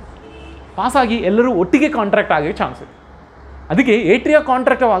ಆಗುತ್ತೆ. ಅದು pass ಆಗಿ ಎಲ್ಲರೂ ಒಟ್ಟಿಗೆ ಕಾಂಟ್ರಾಕ್ಟ್ ಆಗೋ ಚಾನ್ಸ್ ಇದೆ. ಅದಕ್ಕೆ ಏಟ್ರಿಯಾ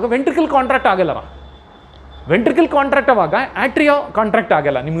ಕಾಂಟ್ರಾಕ್ಟ್ ಆವಾಗ ವೆಂಟ್ರಿಕಲ್ ಕಾಂಟ್ರಾಕ್ಟ್ ಆಗಲ್ಲ. ವೆಂಟ್ರಿಕಲ್ ಕಾಂಟ್ರಾಕ್ಟ್ ಆವಾಗ ಆಟ್ರಿಯಾ ಕಾಂಟ್ರಾಕ್ಟ್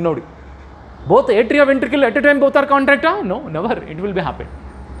ಆಗಲ್ಲ. ನಿಮ್ಗೆ ನೋಡಿ, both atria ventricle at a time both are contract? No, never. It will be happen.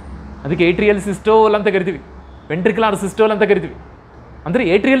 ಅದಕ್ಕೆ ಏಟ್ರಿಯಲ್ ಸಿಸ್ಟೋಲ್ ಅಂತ ಕರಿತೀವಿ, ವೆಂಟ್ರಿಕ್ಯುಲರ್ ಸಿಸ್ಟೋಲ್ ಅಂತ ಕರಿತೀವಿ. ಅಂದರೆ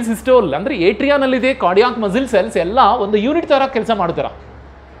ಏಟ್ರಿಯಲ್ ಸಿಸ್ಟೋಲ್ ಅಂದರೆ ಏಟ್ರಿಯಾನಲ್ಲಿದೆ ಕಾರ್ಡಿಯಾಕ್ ಮಸಿಲ್ ಸೆಲ್ಸ್ ಎಲ್ಲ ಒಂದು ಯೂನಿಟ್ ಥರ ಕೆಲಸ ಮಾಡ್ತಾರೆ.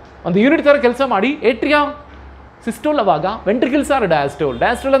 ಒಂದು ಯೂನಿಟ್ ಥರ ಕೆಲಸ ಮಾಡಿ ಏಟ್ರಿಯಾ ಸಿಸ್ಟೋಲ್ ಅವಾಗ ವೆಂಟ್ರಿಕಲ್ಸ್ ಆರ್ ಡಯಾಸ್ಟೋಲ್.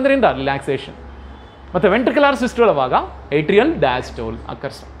 ಡಯಾಸ್ಟೋಲ್ ಅಂದರೆ ಏನು? ರಿಲ್ಯಾಕ್ಸೇಷನ್. ಮತ್ತು ವೆಂಟ್ರಿಕ್ಯುಲರ್ ಸಿಸ್ಟೋಲ್ ಅವಾಗ ಏಟ್ರಿಯಲ್ ಡಯಾಸ್ಟೋಲ್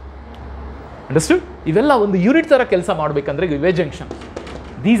ಅಕರ್ಸ್. ಅಂಡರ್ಸ್ಟುಡ್? ಇವೆಲ್ಲ ಒಂದು ಯೂನಿಟ್ ಥರ ಕೆಲಸ ಮಾಡಬೇಕಂದ್ರೆ ಇವೇ junction.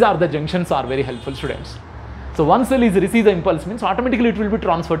 These are the junctions are very helpful, students. So one cell is receive the impulse means automatically it will be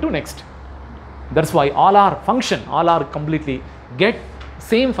transferred to next. That's why all are function, all are completely get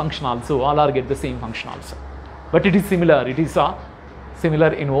same function also, all are get the same function also. But it is similar, it is similar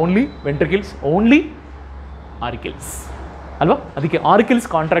in only ventricles, only auricles. ಅಲ್ವಾ? ಅದಕ್ಕೆ auricles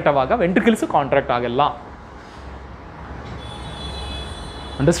contract ಆವಾಗ ventricles contract ಆಗಲ್ಲ.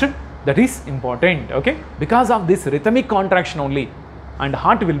 Understood? That is important, okay? Because of this rhythmic contraction only, and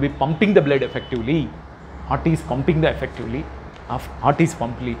heart will be pumping the blood effectively. Heart is pumping the effectively. Heart is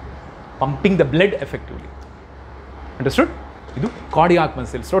pumping the blood effectively. Understood? Idu cardiac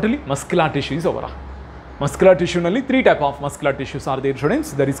muscles. Totally muscular tissue is over. Muscular tissue nalli 3 type of muscular tissues are there, students.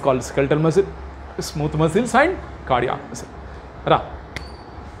 That is called skeletal muscle, smooth muscles, and cardiac muscle.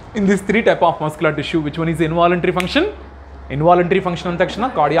 In these 3 type of muscular tissue, which one is involuntary function? Involuntary function antakshana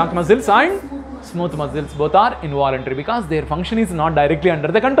cardiac muscles and smooth muscles both are involuntary because their function is not directly under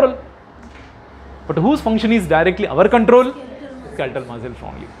the control. But whose function is directly our control? Skeletal muscles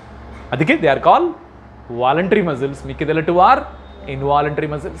only. Adike they are called voluntary muscles. Mikidella 2 are involuntary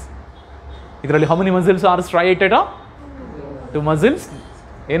muscles. Idralli how many muscles are striated? 2 muscles.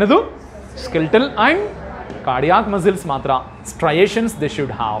 Enadu skeletal and cardiac muscles matra striations they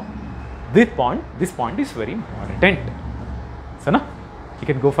should have. This point is very important. So na you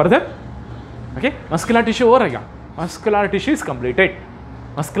can go further. Okay, muscular tissue over again. Muscular tissue is completed.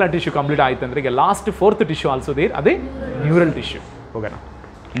 Muscular tissue complete ಆಯ್ತು ಅಂದ್ರೆ ಈಗ last 4th tissue also there, ಅದೇ neural tissue. ಹೋಗೋಣ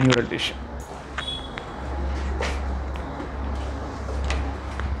neural tissue.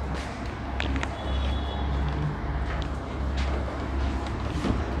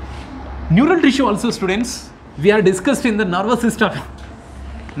 Neural tissue also, students, we are discussed in the nervous system.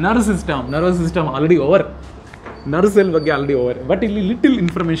 Nervous system already over. Nerve cell ಬಗ್ಗೆ already over. But ಇಲ್ಲಿ little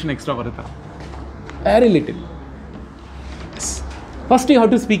information extra ಬರುತ್ತೆ. Very little. Yes. First you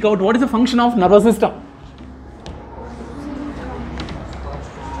have to speak out what is the function of nervous system.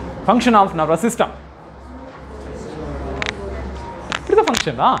 Function of nervous system. What is the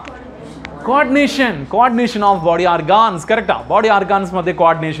function? Coordination of body organs. Correct? Body organs ಮಧ್ಯೆ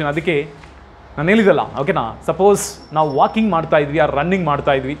coordination. ಅದಕ್ಕೆ ನಾನು ಹೇಳಿದಲ್ಲ, ಓಕೆನಾ? Suppose ನಾವು walking ಮಾಡ್ತಾ ಇದ್ವಿ R running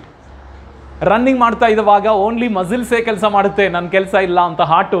ಮಾಡ್ತಾ ಇದ್ದಾಗ ಓನ್ಲಿ ಮಸಿಲ್ಸೇ ಕೆಲಸ ಮಾಡುತ್ತೆ, ನನ್ನ ಕೆಲಸ ಇಲ್ಲ ಅಂತ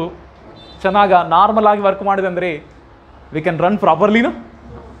ಹಾರ್ಟು ಚೆನ್ನಾಗಿ ನಾರ್ಮಲ್ ಆಗಿ ವರ್ಕ್ ಮಾಡಿದೆ ಅಂದರೆ ವಿ ಕ್ಯಾನ್ ರನ್ ಪ್ರಾಪರ್ಲಿನೋ.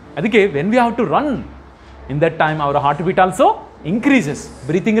 ಅದಕ್ಕೆ when we have to run in that time hour heart beat also increases,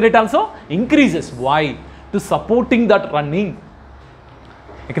 breathing rate also increases. Why? To supporting that running.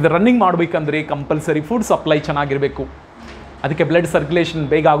 ಯಾಕಂದರೆ ರನ್ನಿಂಗ್ ಮಾಡಬೇಕಂದ್ರೆ ಕಂಪಲ್ಸರಿ ಫುಡ್ ಸಪ್ಲೈ ಚೆನ್ನಾಗಿರಬೇಕು, ಅದಕ್ಕೆ blood circulation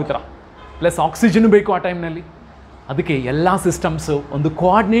ಬೇಗ ಆಗುತ್ತರ, plus oxygen ಬೇಕು ಆ ಟೈಮ್ನಲ್ಲಿ. ಅದಕ್ಕೆ ಎಲ್ಲ ಸಿಸ್ಟಮ್ಸು ಒಂದು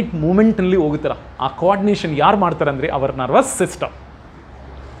ಕೋಆರ್ಡಿನೇಟ್ ಮೂಮೆಂಟ್ನಲ್ಲಿ ಹೋಗುತ್ತರ. ಆ ಕೋಆರ್ಡಿನೇಷನ್ ಯಾರು ಮಾಡ್ತಾರೆ ಅಂದರೆ ಅವರ್ ನರ್ವಸ್ ಸಿಸ್ಟಮ್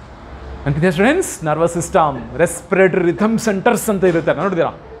ಅಂತಿದೆ students. Nervous system respiratory ರಿಥಮ್ centres ಅಂತ ಇರುತ್ತೆ,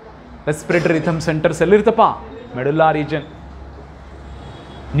 ನೋಡಿದ್ದೀರಾ? Respiratory ರಿಥಮ್ centres ಎಲ್ಲಿರುತ್ತಪ್ಪ? ಮೆಡುಲಾ region.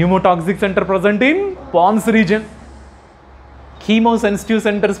 Pneumotoxic center present in Pons region. Chemosensitive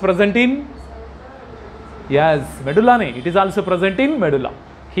centers present in, yes, medulla ne. It is also present in medulla.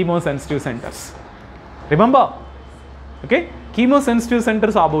 Chemosensitive centers. Remember, okay? Chemosensitive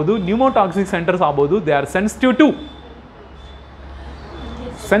centers agodu, pneumotoxic centers agodu. They are sensitive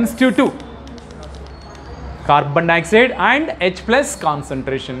to carbon dioxide and H plus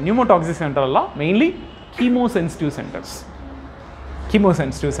concentration. Pneumotoxic center alla mainly chemosensitive centers.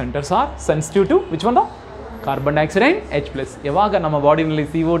 Chemosensitive centers are sensitive to which one? Carbon dioxide and H plus. ಯಾವಾಗ ನಮ್ಮ ಬಾಡಿನಲ್ಲಿ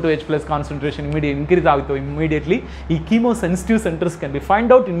CO2 H plus concentration increase ಆಗುತ್ತೋ immediately ಈ chemosensitive centers can be find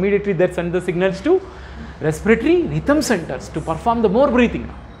out immediately that send the signals to respiratory rhythm centers to perform the more breathing.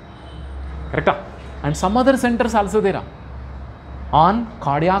 Correct? And some other centers also there are on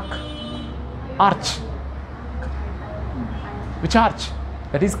cardiac arch. Which arch?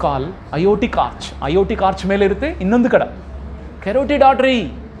 That is called aortic arch. Aortic arch ಮೇಲೆ ಇರುತ್ತೆ, ಇನ್ನೊಂದು ಕಡೆ carotid artery.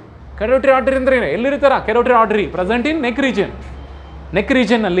 Carotid artery ಅಂದ್ರೆ ಎಲ್ಲಿರುತ್ತಾರೆ? carotid artery present in neck region. Neck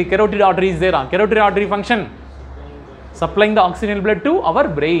region ಅಲ್ಲಿ carotid artery is there. Carotid artery function supplying the oxygen blood to our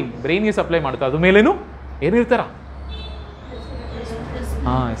brain. Brain ಗೆ supply ಮಾಡ್ತಾ, ಅದು ಮೇಲೇನು ಏನಿರ್ತಾರ?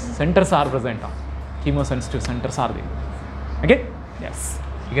 Centers are present. Chemosensitive centers are there. Okay? Yes.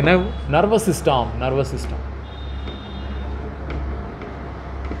 ಈಗ ನಾವು nervous system.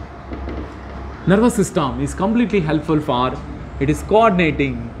 Nervous system is completely helpful for, it is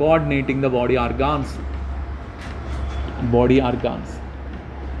coordinating the body organs.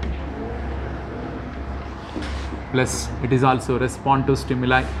 Plus it is also respond to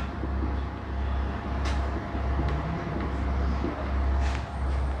stimuli.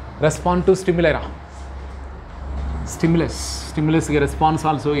 Stimulus ಗೆ response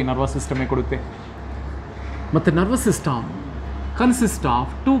also ಈ nervous system ಕೊಡುತ್ತೆ. ಮತ್ತೆ nervous system consists of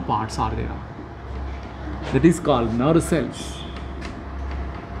two parts are there. that is called nerve cells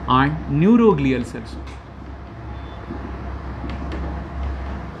and neuroglial cells.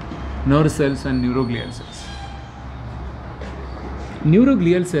 Nerve cells and neuroglial cells.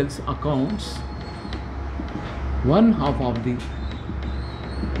 Neuroglial cells accounts one half of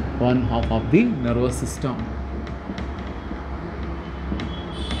the nervous system.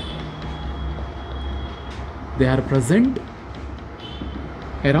 They are present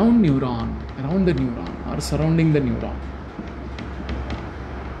around the neuron or surrounding the neuron,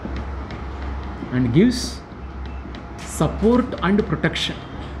 and gives support and protection.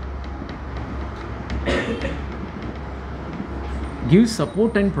 Gives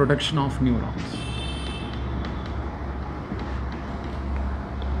support and protection of neurons.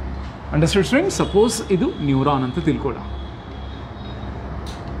 Understood, students? Suppose idu neuron anta tilkoda.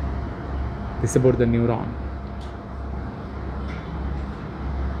 This is about the neuron.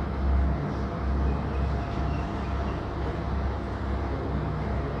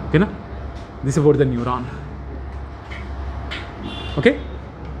 Okay, na? This is about the neuron. Okay?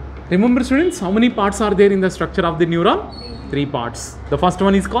 Remember, students, how many parts are there in the structure of the neuron? 3 parts. The first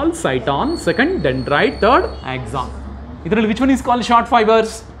one is called cyton, second dendrite, third axon. Which one is called short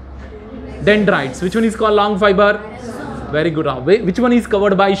fibers? Dendrites. Which one is called long fiber? Very good. Which one is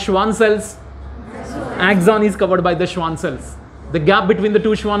covered by Schwann cells? Axon is covered by the Schwann cells. The gap between the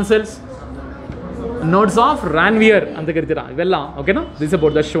two Schwann cells? Nodes of Ranvier. Okay, no? This is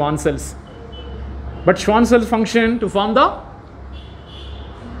about the Schwann cells. But Schwann cells function to form the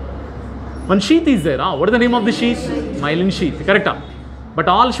one sheath is there. What is the name of the sheath? Myelin sheath. Correct? But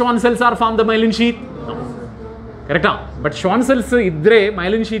all Schwann cells are formed the myelin sheath. No. Correct? But Schwann cells idre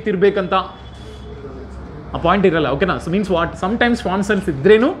myelin sheath irbekanta a point iralla. Okay na? So means what? Sometimes Schwann cells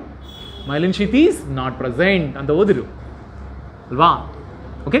idre no myelin sheath is not present and the odiru. Alva?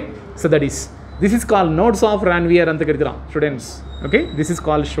 Okay? So that is, this is called nodes of Ranvier anta karitira students. Okay? This is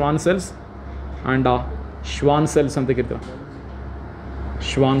called Schwann cells and Schwann cells anta karitira.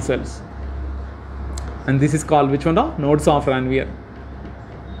 Schwann cells. And this is called which one? The nodes of Ranvier.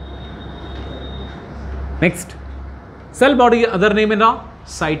 Next, cell body other name is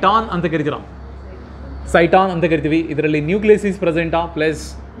cyton anta karitira. Cyton anta karitivi. Idralli nucleus is present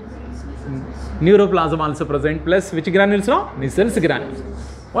plus neuroplasm also present plus which granules? Nissels granules.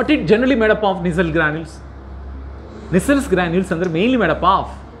 What it generally made up of Nissels granules? Nissels granules are mainly made up of.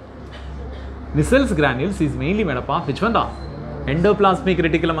 Nissels granules is mainly made up of which one? Endoplasmic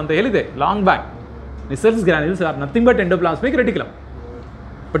reticulum anta helide long back. Nissels granules are nothing but endoplasmic reticulum.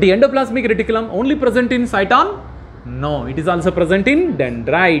 But the endoplasmic reticulum only present in cyton? No, it is also present in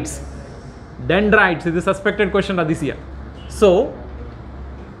dendrites. Dendrites is the suspected question of this year. So,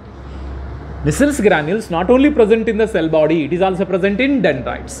 Nissels granules not only present in the cell body, it is also present in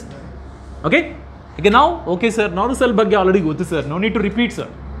dendrites. Okay? Okay, now, okay sir, nerve cell bagge already gotu sir, no need to repeat sir.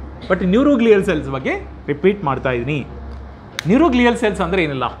 But neuroglial cells bagge repeat ಮಾಡ್ತಾ ಇದೀನಿ. Neuroglial cells ಅಂದ್ರೆ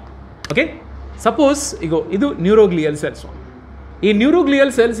ಏನಿಲ್ಲ. Okay? Suppose idu neuroglial cells. In neuroglial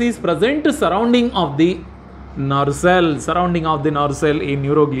cells is present surrounding of the nerve cell. Surrounding of the nerve cell in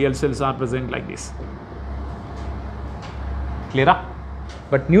neuroglial cells are present like this. Clear?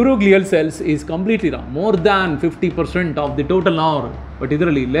 But neuroglial cells is completely wrong. More than 50% of the total nerve. But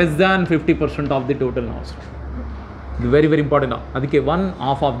literally less than 50% of the total nerves. Very very important. Adike one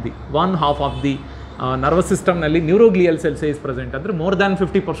half of the nervous system nalli neuroglial cells is present. Andre more than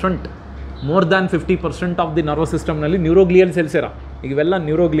 50%. More than 50% of the nervous system nalli neuroglial cells era. Igevella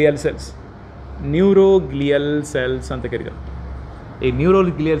neuroglial cells. Neuroglial cells anta karigara. A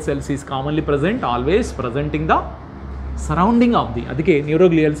neuroglial cells is commonly present, always presenting the surrounding of the. Adike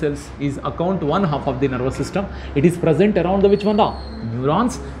neuroglial cells is account one half of the nervous system. It is present around the which one? The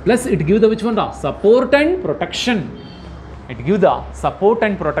neurons. Plus it give the which one? The support and protection. It give the support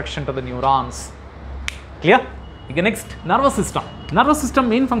and protection to the neurons. Clear? Okay, next, nervous system. Nervous system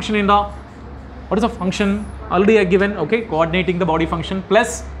main function in the. What is the function? Already I given, okay, coordinating the body function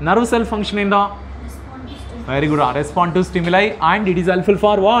plus nerve cell function in the. Very good. Respond to stimuli and it is helpful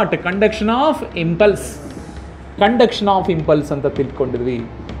for what? Conduction of impulse. Conduction of impulse anta tilkondidvi.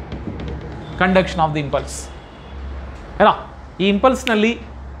 Conduction of the impulse. Ella, ee impulse nalli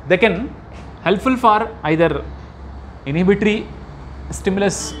they can helpful for either inhibitory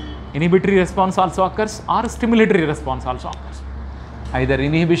stimulus, inhibitory response also occurs or stimulatory response also occurs. Either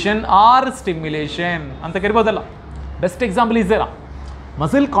inhibition or stimulation anta karibodalla. Best example is there.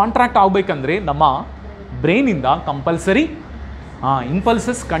 Muscle contract ಆಗಬೇಕಂದ್ರೆ ನಮ್ಮ brain ಇಂದ compulsory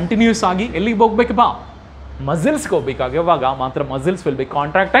impulses continuous ಆಗಿ ಎಲ್ಲಿಗೆ ಹೋಗ್ಬೇಕಪ್ಪ? ಮಸಿಲ್ಸ್ಗೆ ಹೋಗ್ಬೇಕಾಗಿ. ಯಾವಾಗ ಮಾತ್ರ muscles will be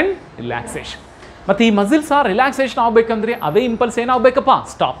contract and relaxation. ಮತ್ತು ಈ muscles relaxation ಆಗಬೇಕಂದ್ರೆ ಅವೇ ಇಂಪಲ್ಸ್ ಏನಾಗಬೇಕಪ್ಪ?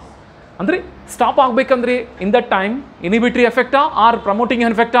 ಸ್ಟಾಪ್. ಅಂದರೆ ಸ್ಟಾಪ್ ಆಗಬೇಕಂದ್ರೆ in that time ಇನಿಬಿಟ್ರಿ ಎಫೆಕ್ಟಾ R promoting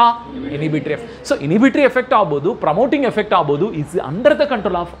ಎಫೆಕ್ಟಾ? ಇನಿಬಿಟ್ರಿ effect. So ಇನಿಬಿಟ್ರಿ effect ಆಗ್ಬೋದು, ಪ್ರಮೋಟಿಂಗ್ ಎಫೆಕ್ಟ್ ಆಗ್ಬೋದು, is under the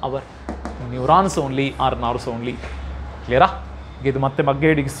control of our neurons only R nerves only. ಕ್ಲಿಯರಾ? ಇದು ಮತ್ತೆ ಬಗ್ಗೆ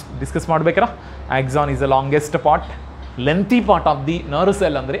ಡಿಸ್ಕಸ್ ಮಾಡಬೇಕಾ? Axon is the longest part, lengthy part of the nerve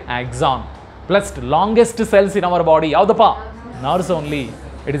cell ಅಂದರೆ axon. Plus longest cells in our body ಯಾವುದಪ್ಪ? Nerves only.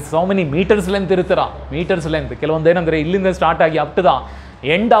 It is so many metres length ಇರುತ್ತರ, metres length. ಕೆಲವೊಂದು ಏನಂದರೆ ಇಲ್ಲಿಂದ ಸ್ಟಾರ್ಟ್ ಆಗಿ up to the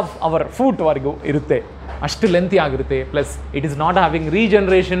end of our ಫೂಟ್ವರೆಗೂ ಇರುತ್ತೆ, ಅಷ್ಟು lengthy ಆಗಿರುತ್ತೆ. Plus it is not having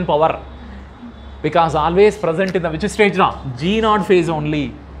regeneration power because always present in the which stage ನಾ? G0 phase only.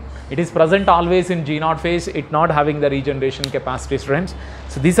 It is present always in G0 phase, it not having the regeneration capacity, students.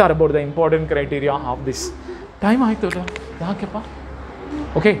 So these are about the important criteria of this. Time ಆಯಿತು ಯಾಕೆಪ್ಪ?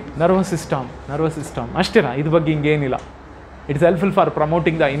 Okay, nervous system ಅಷ್ಟೇನಾ? ಇದ್ರ ಬಗ್ಗೆ ಹಿಂಗೇನಿಲ್ಲ. It is helpful for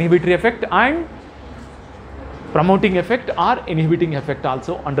promoting the inhibitory effect and promoting effect or inhibiting effect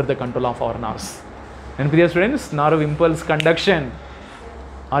also under the control of our nerves. And dear students, nerve impulse conduction,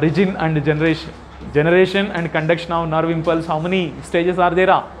 origin and generation and conduction of nerve impulse, how many stages are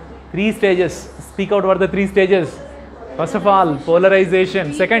there? 3 stages. Speak out what are the 3 stages. First of all, polarization.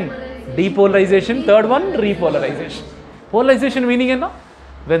 Second, depolarization. Third one, repolarization. Polarization meaning ಏನು?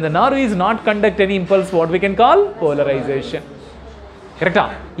 When the nerve is not conduct any impulse, what we can call polarization. Correcta?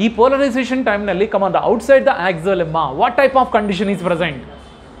 ಈ polarization time ನಲ್ಲಿ come on the outside the axial lemma, what type of condition is present?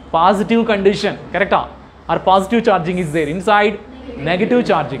 Positive condition. Correcta? Or positive charging is there. Inside, negative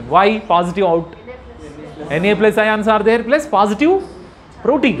charging. Why positive out? Na plus ions are there plus positive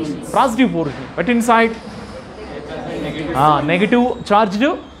proteins, positive protein. But inside, negative charged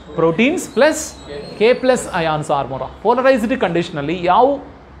proteins plus K plus ions are more. Polarized condition alli yav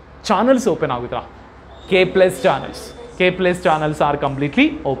channels open agutra? K plus channels. K plus channels are completely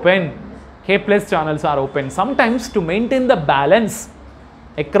open. K plus channels are open. Sometimes to maintain the balance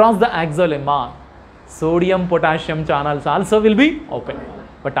across the axial lemma, sodium potassium channels also will be open.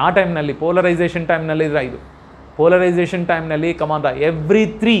 But ಆ ಟೈಮ್ನಲ್ಲಿ polarization ಟೈಮ್ನಲ್ಲಿ ಇದ್ರೆ ಇದು polarization ಟೈಮ್ನಲ್ಲಿ come on, every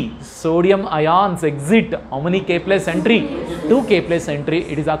 3 sodium ions exit. How many K plus entry? 2 K plus entry.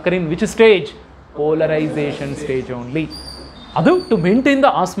 It is occurring in which stage? Polarization stage only. ಅದು to maintain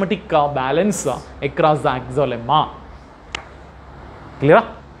the osmotic balance across the axial lemma. Clear?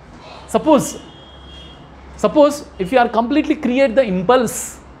 Suppose if you are completely create the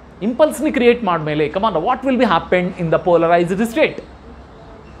impulse ni create madmele, come on, what will be happen in the polarized state?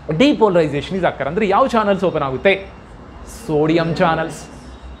 Depolarization is occur. Andre yav channels open agutte? Sodium channels.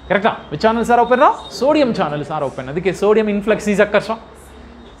 Correct? Which channels are open? Sodium channels are open. Adike sodium influx is occurs.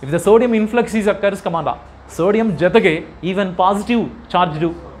 If the sodium influx is occurs, come on, sodium jatage even positive charged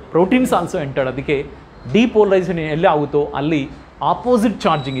proteins also entered. Adike depolarization elli aguto alli opposite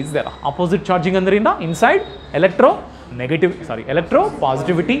charging is there. Opposite charging andre inside electro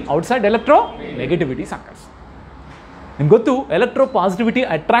positivity, outside electro negativity occurs. ನಿಮ್ಗೆ ಗೊತ್ತು, electro positivity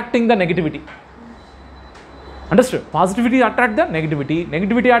attracting the negativity. Understand? Positivity attract the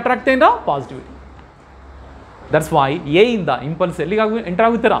negativity attract the positivity. That's why A ಇಂದ impulse ಎಲ್ಲಿಗೆ enter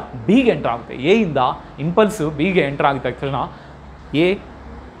ಆಗುತ್ತೀರಾ? ಬಿಗೆ enter ಆಗುತ್ತೆ. A ಇಂದ ಇಂಪಲ್ಸು ಬಿಗೆ enter ಆಗುತ್ತೆ ತಕ್ಷಣ A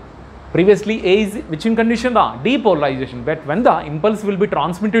previously A is which in condition? The depolarization. But when the impulse will be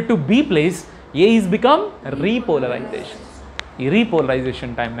transmitted to B place, A is become repolarization. ಈ repolarization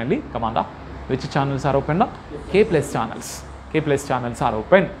time ನಲ್ಲಿ come on, which channels are open? K plus channels are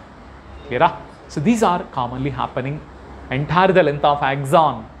open. Clear? So these are commonly happening entire the length of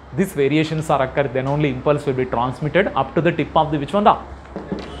axon. These variations are occur, then only impulse will be transmitted up to the tip of the which one? The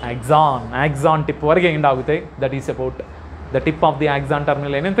axon tip varge end agutte. That is about the tip of the axon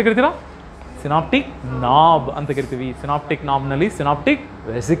terminal. ಏನು ಅಂತ ಕರಿತೀರಾ? Synaptic knob ಅಂತ ಕರಿತೀವಿ. Synaptic knob ನಲ್ಲಿ synaptic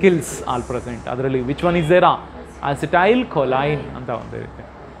vesicles are present. ಅದರಲ್ಲಿ which one is there? Acetylcholine ಅಂತ ಒಂದು ಇರುತ್ತೆ.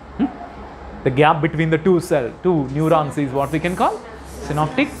 The gap between the two neurons is what we can call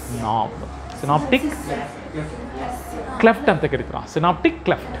synaptic knob. Synaptic cleft ಅಂತ ಕರಿತೀರಾ? Synaptic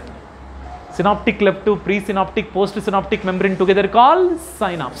cleft. Synaptic cleft to presynaptic postsynaptic membrane together called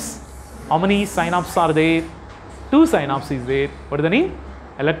synapse. How many synapses are there? 2 synapses is there. What is the name?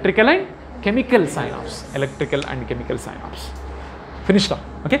 Electrical and chemical synapse. Electrical and chemical synapse. Finished.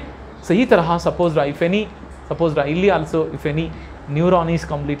 Okay. So ee taraha suppose illi also if any neuron is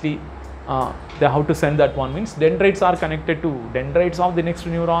completely they have to send that one, means dendrites are connected to dendrites of the next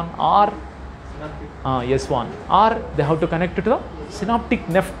neuron, or S1, or they have to connect it to the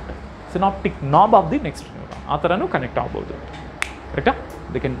synaptic knob of the next neuron. ಆ ಥರನೂ connect ಆಗ್ಬೋದು. ಕರೆಕ್ಟಾ?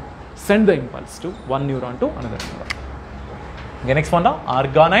 they can send the impulse to one neuron to another neuron. Okay, next one,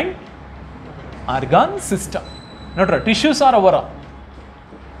 organ system. Note, tissues are over.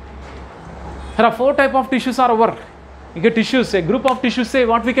 There are 4 types of tissues are over. ಈಗ tissues, a group of tissues say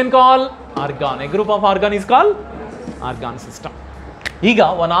what we can call organ. A group of organ is called organ system. ಈಗ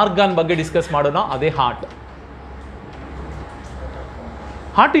ಒಂದು argon ಬಗ್ಗೆ discuss ಮಾಡೋಣ, ಅದೇ heart.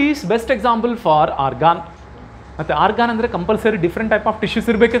 Heart is best example for argon. ಮತ್ತು argon ಅಂದರೆ compulsory different type of tissues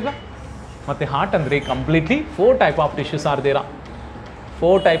ಇರಬೇಕಲ್ಲ. ಮತ್ತು heart ಅಂದರೆ completely 4 type of tissues are there.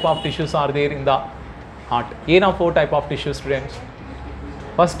 4 type of tissues are there in the heart. ಏನೋ 4 type of tissues students?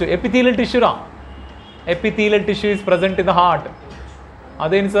 First epithelial ಟಿಶ್ಯೂರಾ. Epithelial tissue is present in the heart.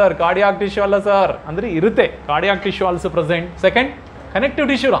 ಅದೇನು sir cardiac tissue ಅಲ್ಲ sir ಅಂದರೆ ಇರುತ್ತೆ, cardiac tissue also present. Second connective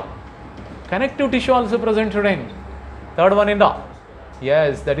ಟಿಶ್ಯೂರಾ. Connective tissue also present student. Third one ಇಂದ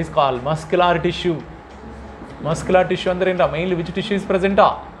yes that is call muscular tissue. Muscular tissue ಅಂದರೆ mainly which tissue is ಪ್ರೆಸೆಂಟಾ?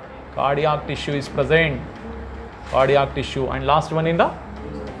 Cardiac tissue is present. Cardiac tissue. And last one ಇಂದ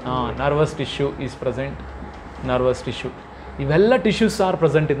nervous tissue is present. Nervous tissue. ಇವೆಲ್ಲ tissues are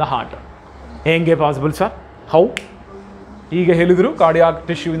present in the heart. ಹೆಂಗೆ possible sir? How? ಈಗ ಹೇಳಿದ್ರು cardiac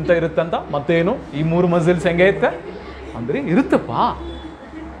tissue ಇಂತ ಇರುತ್ತಂತ, ಮತ್ತೇನು ಈ 3 muscles ಹೆಂಗೆ ಇರುತ್ತೆ ಅಂದರೆ ಇರುತ್ತಪ್ಪ.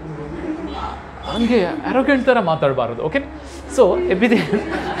 ಹಂಗೆ ಅರೋಗೆಂಟ್ ಥರ ಮಾತಾಡಬಾರ್ದು. Okay. So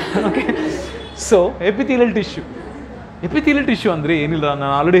okay. So epithelial tissue. Epithelial tissue ಅಂದರೆ ಏನಿಲ್ಲ,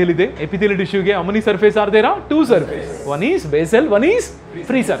 ನಾನು ಆಲ್ರೆಡಿ ಹೇಳಿದೆ. Epithelial ಟಿಶ್ಯೂಗೆ how many surface are there? 2 surface. One is basal, one is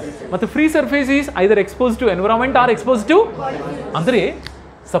free surface. ಮತ್ತು free surface is either expose to environment R expose to. ಅಂದರೆ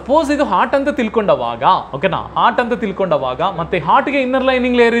suppose ಇದು heart ಅಂತ ತಿಳ್ಕೊಂಡವಾಗ, ಓಕೆನಾ, heart ಅಂತ ತಿಳ್ಕೊಂಡವಾಗ ಮತ್ತೆ ಹಾರ್ಟ್ಗೆ ಇನ್ನರ್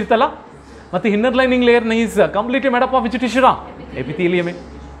ಲೈನಿಂಗ್ ಲೇಯರ್ ಇರ್ತಲ್ಲ, ಮತ್ತು inner lining layer is completely made up of which ಟಿಶ್ಯೂರಾ? ಎಪಿಥೀಲಿಯಮೇ.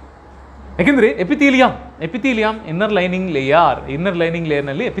 ಯಾಕೆಂದರೆ epithelium inner lining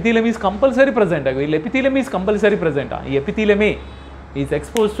ಲೇಯರ್ನಲ್ಲಿ epithelium is compulsory present ಆಗಿ. ಇಲ್ಲಿ ಎಪಿಥೀಲಿಯಮ್ ಈಸ್ ಕಂಪಲ್ಸರಿ ಪ್ರೆಸೆಂಟ್. ಈ ಎಪಿಥೀಲಿಯಮೇ is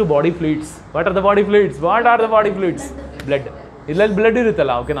expose to body fluids. What are the body fluids? Blood. ಇಲ್ಲಲ್ಲಿ blood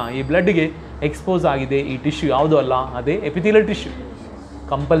ಇರುತ್ತಲ್ಲ, ಓಕೆನಾ, ಈ ಬ್ಲಡ್ಗೆ expose ಆಗಿದೆ ಈ tissue. ಯಾವುದು ಅಲ್ಲ, ಅದೇ ಎಪಿಥೀಲಿಯಲ್ ಟಿಶ್ಯೂ.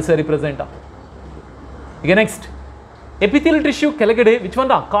 ಕಂಪಲ್ಸರಿ ಪ್ರೆಸೆಂಟಾ. ಈಗ ನೆಕ್ಸ್ಟ್ ಎಪಿಥೀಲಿಯಲ್ ಟಿಶ್ಯೂ ಕೆಳಗಡೆ which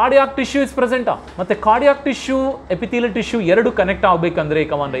one? Cardiac tissue is ಪ್ರೆಸೆಂಟಾ. ಮತ್ತು ಕಾರ್ಡಿಯಾಕ್ ಟಿಶ್ಯೂ ಎಪಿಥೀಲಿಯಲ್ ಟಿಶ್ಯೂ ಎರಡು ಕನೆಕ್ಟ್ ಆಗಬೇಕಂದ್ರೆ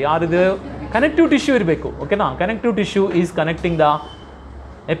ಕಮಾಂಡ್ ಯಾರಿದು? ಕನೆಕ್ಟಿವ್ ಟಿಶ್ಯೂ ಇರಬೇಕು. ಓಕೆನಾ. Connective tissue is connecting the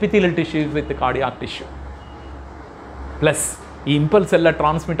epithelial tissue with cardiac tissue. Plus ಈ ಇಂಪಲ್ಸ್ ಎಲ್ಲ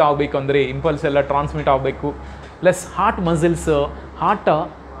ಟ್ರಾನ್ಸ್ಮಿಟ್ ಆಗಬೇಕು. Plus heart muscles,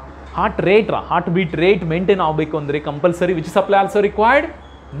 heart beat rate maintain ಆಗಬೇಕು ಅಂದರೆ compulsory which supply also required?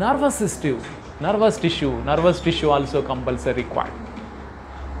 Nervous tissue also compulsory required.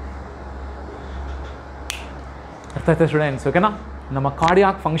 ಅರ್ಥ ಆಯ್ತಾ students? ಓಕೆನಾ. ನಮ್ಮ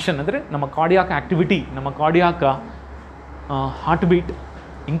cardiac function ಅಂದರೆ ನಮ್ಮ ಕಾರ್ಡಿಯಾಕ್ ಆ್ಯಕ್ಟಿವಿಟಿ, ನಮ್ಮ cardiac heart beat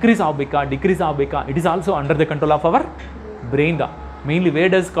increase ಆಗಬೇಕಾ decrease ಆಗಬೇಕಾ, it is also under the control of our brain. Mainly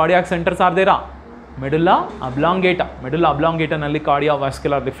where does cardiac centres R Dera? ಮೆಡುಲಾ ಅಬ್ಲಾಂಗೇಟಾನಲ್ಲಿ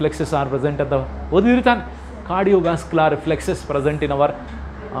cardiovascular reflexes are present ಅಂತ ಓದಿರ್ತಾನೆ. Cardiovascular reflexes present in our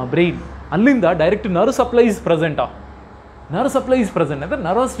brain. ಅಲ್ಲಿಂದ direct nerve supply is present ಅಂದರೆ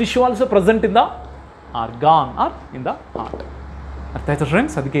nervous tissue also present in the argon R in the heart. ಅರ್ಥ ಆಯ್ತಾ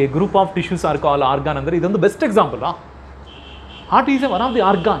friends? ಅದಕ್ಕೆ group of tissues R call argon ಅಂದರೆ ಇದೊಂದು best example. Heart is one of the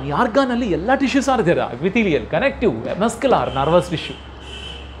argon. ಈ ಆರ್ಗಾನಲ್ಲಿ ಎಲ್ಲ tissues are there: epithelial, connective, muscular, nervous tissue.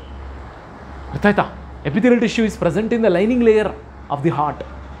 ಅರ್ಥ ಆಯ್ತಾ? Epithelial tissue is present in the lining layer of the heart.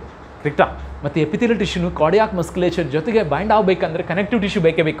 ಕರೆಕ್ಟಾ? ಮತ್ತು epithelial ಟಿಶ್ಯೂನು cardiac ಮಸ್ಕ್ಯುಲೇಚರ್ ಜೊತೆಗೆ bind ಆಗಬೇಕಂದ್ರೆ ಕನೆಕ್ಟಿವ್ ಟಿಶ್ಯೂ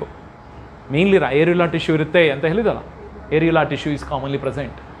ಬೇಕೇ ಬೇಕು. ಮೇನ್ಲಿ ಏರಿಯುಲರ್ ಟಿಶ್ಯೂ ಇರುತ್ತೆ ಅಂತ ಹೇಳಿದಲ್ಲ, ಏರಿಯುಲರ್ tissue is commonly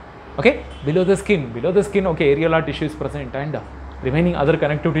present. Okay. Below the skin okay, ಏರಿಯುಲರ್ tissue is present and remaining other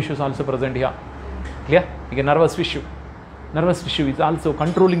connective tissues also present here. Clear? ಈಗ nervous tissue is also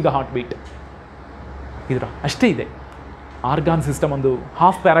controlling the heart beat. ಅಷ್ಟೇ ಇದೆ. Argon system ಒಂದು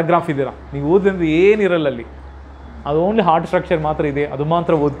half paragraph ಇದೆಯಲ್ಲ, ನೀವು ಓದಿದ್ರೆ ಏನಿರಲ್ಲ ಅಲ್ಲಿ, ಅದು ಓನ್ಲಿ ಹಾರ್ಟ್ ಸ್ಟ್ರಕ್ಚರ್ ಮಾತ್ರ ಇದೆ, ಅದು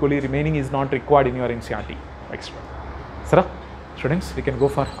ಮಾತ್ರ ಓದ್ಕೊಳ್ಳಿ. Remaining is not required in your NCERT extra. Sir students, we can go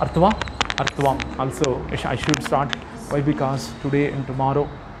for ಅರ್ಥವಾಮ್ also. I should start. Y? Because today and tomorrow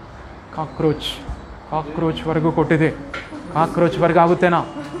ಕಾಕ್ರೋಚ್ವರೆಗೂ ಕೊಟ್ಟಿದೆ. ಕಾಕ್ರೋಚ್ವರೆಗೂ ಆಗುತ್ತೇನಾ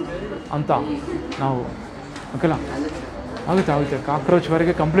ಅಂತ ನಾವು, ಓಕೆನಾ? ಆಗುತ್ತೆ.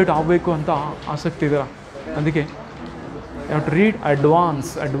 ಕಾಕ್ರೋಚ್ವರೆಗೆ ಕಂಪ್ಲೀಟ್ ಆಗಬೇಕು ಅಂತ ಆಸಕ್ತಿ ಇದೆ. ಅದಕ್ಕೆ you have to read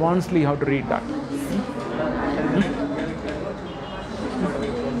advancedly you have to read that.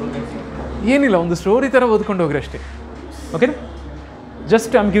 ಏನಿಲ್ಲ, ಒಂದು ಸ್ಟೋರಿ ಥರ ಓದ್ಕೊಂಡು ಹೋಗ್ರಿ ಅಷ್ಟೇ. Okay.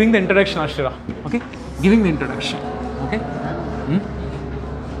 Just I am giving the introduction ಅಷ್ಟೇ. Okay, giving the introduction. Okay.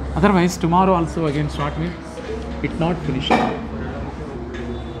 Otherwise tomorrow also again start me it not finish.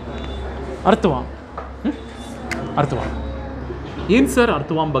 ಅರ್ಥವಾಮ್ ಏನು sir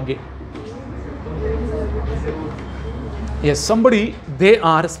ಅರ್ಥವಾಮ್ ಬಗ್ಗೆ? S, somebody they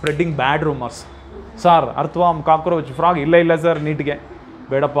are spreading bad rumours. Sir ಅರ್ಥವಾಮ್, cockroach, frog ಇಲ್ಲ sir ನೀಟ್ಗೆ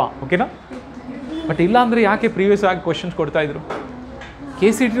ಬೇಡಪ್ಪ. ಓಕೆನಾ? But ಇಲ್ಲ ಅಂದರೆ ಯಾಕೆ previous ಆಗಿ questions ಕೊಡ್ತಾಯಿದ್ರು?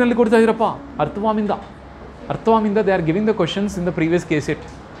 KCET ಕೊಡ್ತಾಯಿದ್ರಪ್ಪ ಅರ್ಥವಾಮಿಂದ. Arthavam they are giving the questions in the previous K-set.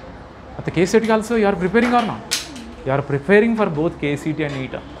 At the K-set also you are preparing or not? You are preparing for both KCT and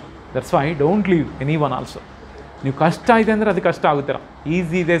NEET. That's why don't leave anyone also. ನೀವು ಕಷ್ಟ ಇದೆ ಅಂದರೆ ಅದು ಕಷ್ಟ ಆಗುತ್ತೀರ,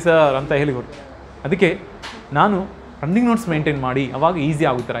 easy ಇದೆ sir ಅಂತ ಹೇಳಿಕೊಡಿ. ಅದಕ್ಕೆ ನಾನು ರನ್ನಿಂಗ್ ನೋಟ್ಸ್ ಮೇಂಟೈನ್ ಮಾಡಿ ಅವಾಗ ಈಸಿ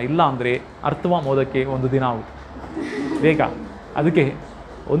ಆಗುತ್ತೀರ. ಇಲ್ಲ ಅಂದರೆ ಅರ್ಥವಾಮ್ ಓದೋಕ್ಕೆ ಒಂದು ದಿನ ಆಗುತ್ತೆ ಬೇಕಾ. ಅದಕ್ಕೆ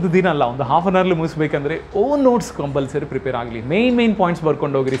ಒಂದು ದಿನ ಅಲ್ಲ, ಒಂದು half an hourly ಮುಗಿಸ್ಬೇಕಂದ್ರೆ own notes compulsory prepare ಆಗಲಿ. ಮೇನ್ ಪಾಯಿಂಟ್ಸ್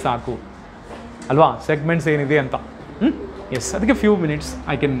ಬರ್ಕೊಂಡು ಹೋಗ್ರಿ ಸಾಕು ಅಲ್ವಾ, ಸೆಗ್ಮೆಂಟ್ಸ್ ಏನಿದೆ ಅಂತ. ಎಸ್, ಅದಕ್ಕೆ few minutes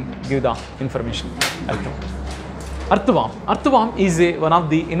I can give the information. Arthavam is one of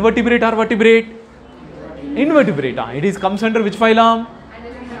the invertebrate or vertebrate? Invertebrate. It is comes under which phylum?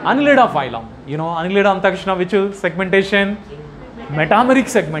 Annelida phylum. You know Annelida antakshana which segmentation? Metameric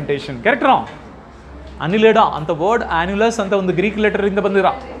segmentation. Correct or wrong? Annelida anta word annulus anta ಒಂದು Greek letter ಇಂದ ಬಂದಿರ.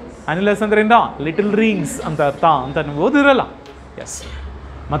 Annulus ಅಂದ್ರೆ ಏನು? Little rings ಅಂತ ಅರ್ಥ ಅಂತ ನೀವು ಓದಿರಲ್ಲ. Yes.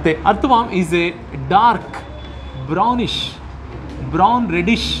 ಮತ್ತೆ Arthavam is a dark brownish, brown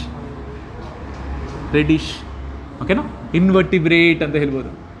reddish. ಓಕೆನಾ, ಇನ್ವರ್ಟಿಬ್ರೇಟ್ ಅಂತ ಹೇಳ್ಬೋದು.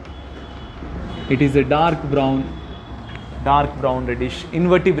 It is A dark brown reddish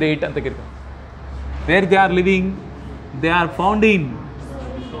ಇನ್ವರ್ಟಿಬ್ರೇಟ್ ಅಂತ ಕರೀತಾರೆ. Where they are living? They are found in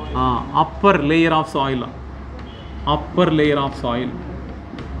upper layer of soil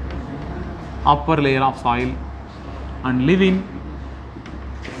and live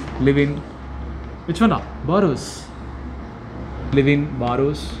in which one? Burrows. Live in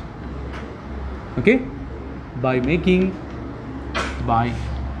burrows. Okay, by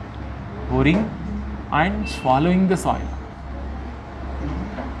boring and swallowing the soil.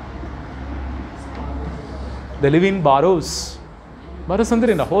 They live in burrows. Burrows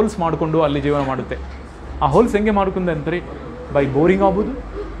ಅಂದ್ರೆ ಏನು? Holes ಮಾಡಿಕೊಂಡು ಅಲ್ಲಿ ಜೀವನ ಮಾಡುತ್ತೆ. ಆ holes ಹೆಂಗೆ ಮಾಡ್ಕೊಂಡು ಅಂತಾರೆ? ಬೈ ಬೋರಿಂಗ್ ಆಗ್ಬೋದು.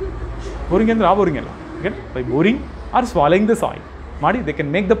 ಬೋರಿಂಗ್ ಅಂದರೆ ಆ ಬೋರಿಂಗ್ ಅಲ್ಲ, okay, by boring R swallowing the soil ಮಾಡಿ they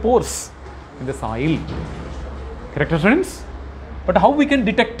can make the force in the soil. Correct students? But how we can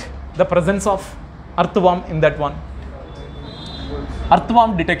detect the presence of earthworm in that one?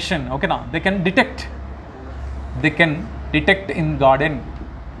 Earthworm detection, okay na, they can detect in garden.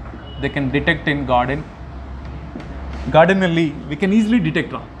 Garden-alli we can easily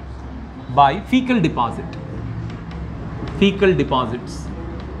detect by fecal deposits.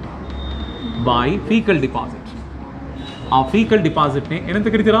 ಆ fecal deposit ನೇ ಏನಂತ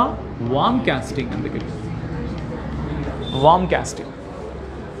ಕರೀತೀರಾ? worm casting ಅಂತ ಕರೀತೀರಾ. worm casting.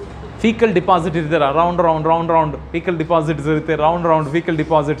 Faecal deposit ಇರ್ತಾರೆ round faecal deposits ಇರುತ್ತೆ, round faecal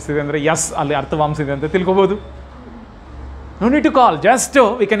deposits ಇದೆ ಅಂದರೆ S ಅಲ್ಲಿ earthworms ಇದೆ ಅಂತ ತಿಳ್ಕೊಬೋದು. No need to call, just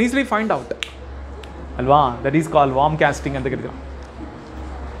we can easily find out ಅಲ್ವಾ. That is call warm casting ಅಂತ ಕರೀತೀವಿ.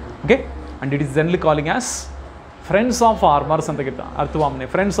 Okay, and it is generally calling as friends of farmers ಅಂತ ಕರೀತಾರೆ. ಅರ್ಥವಾಮ್ನೆ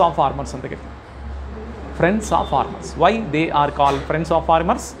ಫ್ರೆಂಡ್ಸ್ ಆಫ್ ಫಾರ್ಮರ್ಸ್ ಅಂತ ಕರೀತಾರೆ. Friends of farmers. Why they are call friends of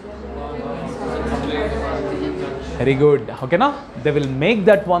farmers? Very good. Okay na? They will make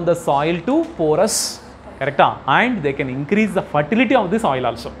that one the soil to porous, correct? And they can increase the fertility of the soil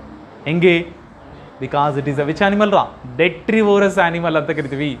also. Enge? Because it is a which animal ra? Detrivorous animal anta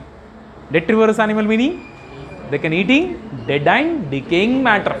karitivi. Detrivorous animal meaning they can eating dead and decaying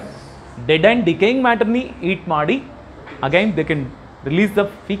matter. Dead and decaying matter ni eat ಮಾಡಿ again they can release the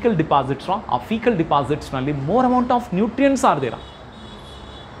fecal deposits ra. ಆ fecal deposits ನಲ್ಲಿ more amount of nutrients are there.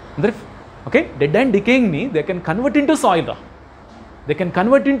 ಅಂದ್ರೆ okay, dead and decaying ni they can convert into soil.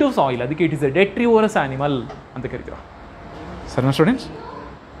 ಅದಕ್ಕೆ it is a detrivorous animal ಅಂತ ಕರೀತೀರಾ. ಸರಿನಾ students?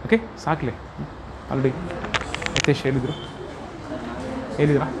 Okay, ಸಾಕ್ಲೆ already Yathesh ಹೇಳಿದ್ರಾ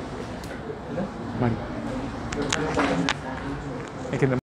ಮಾಡಿ, ಯಾಕೆಂದರೆ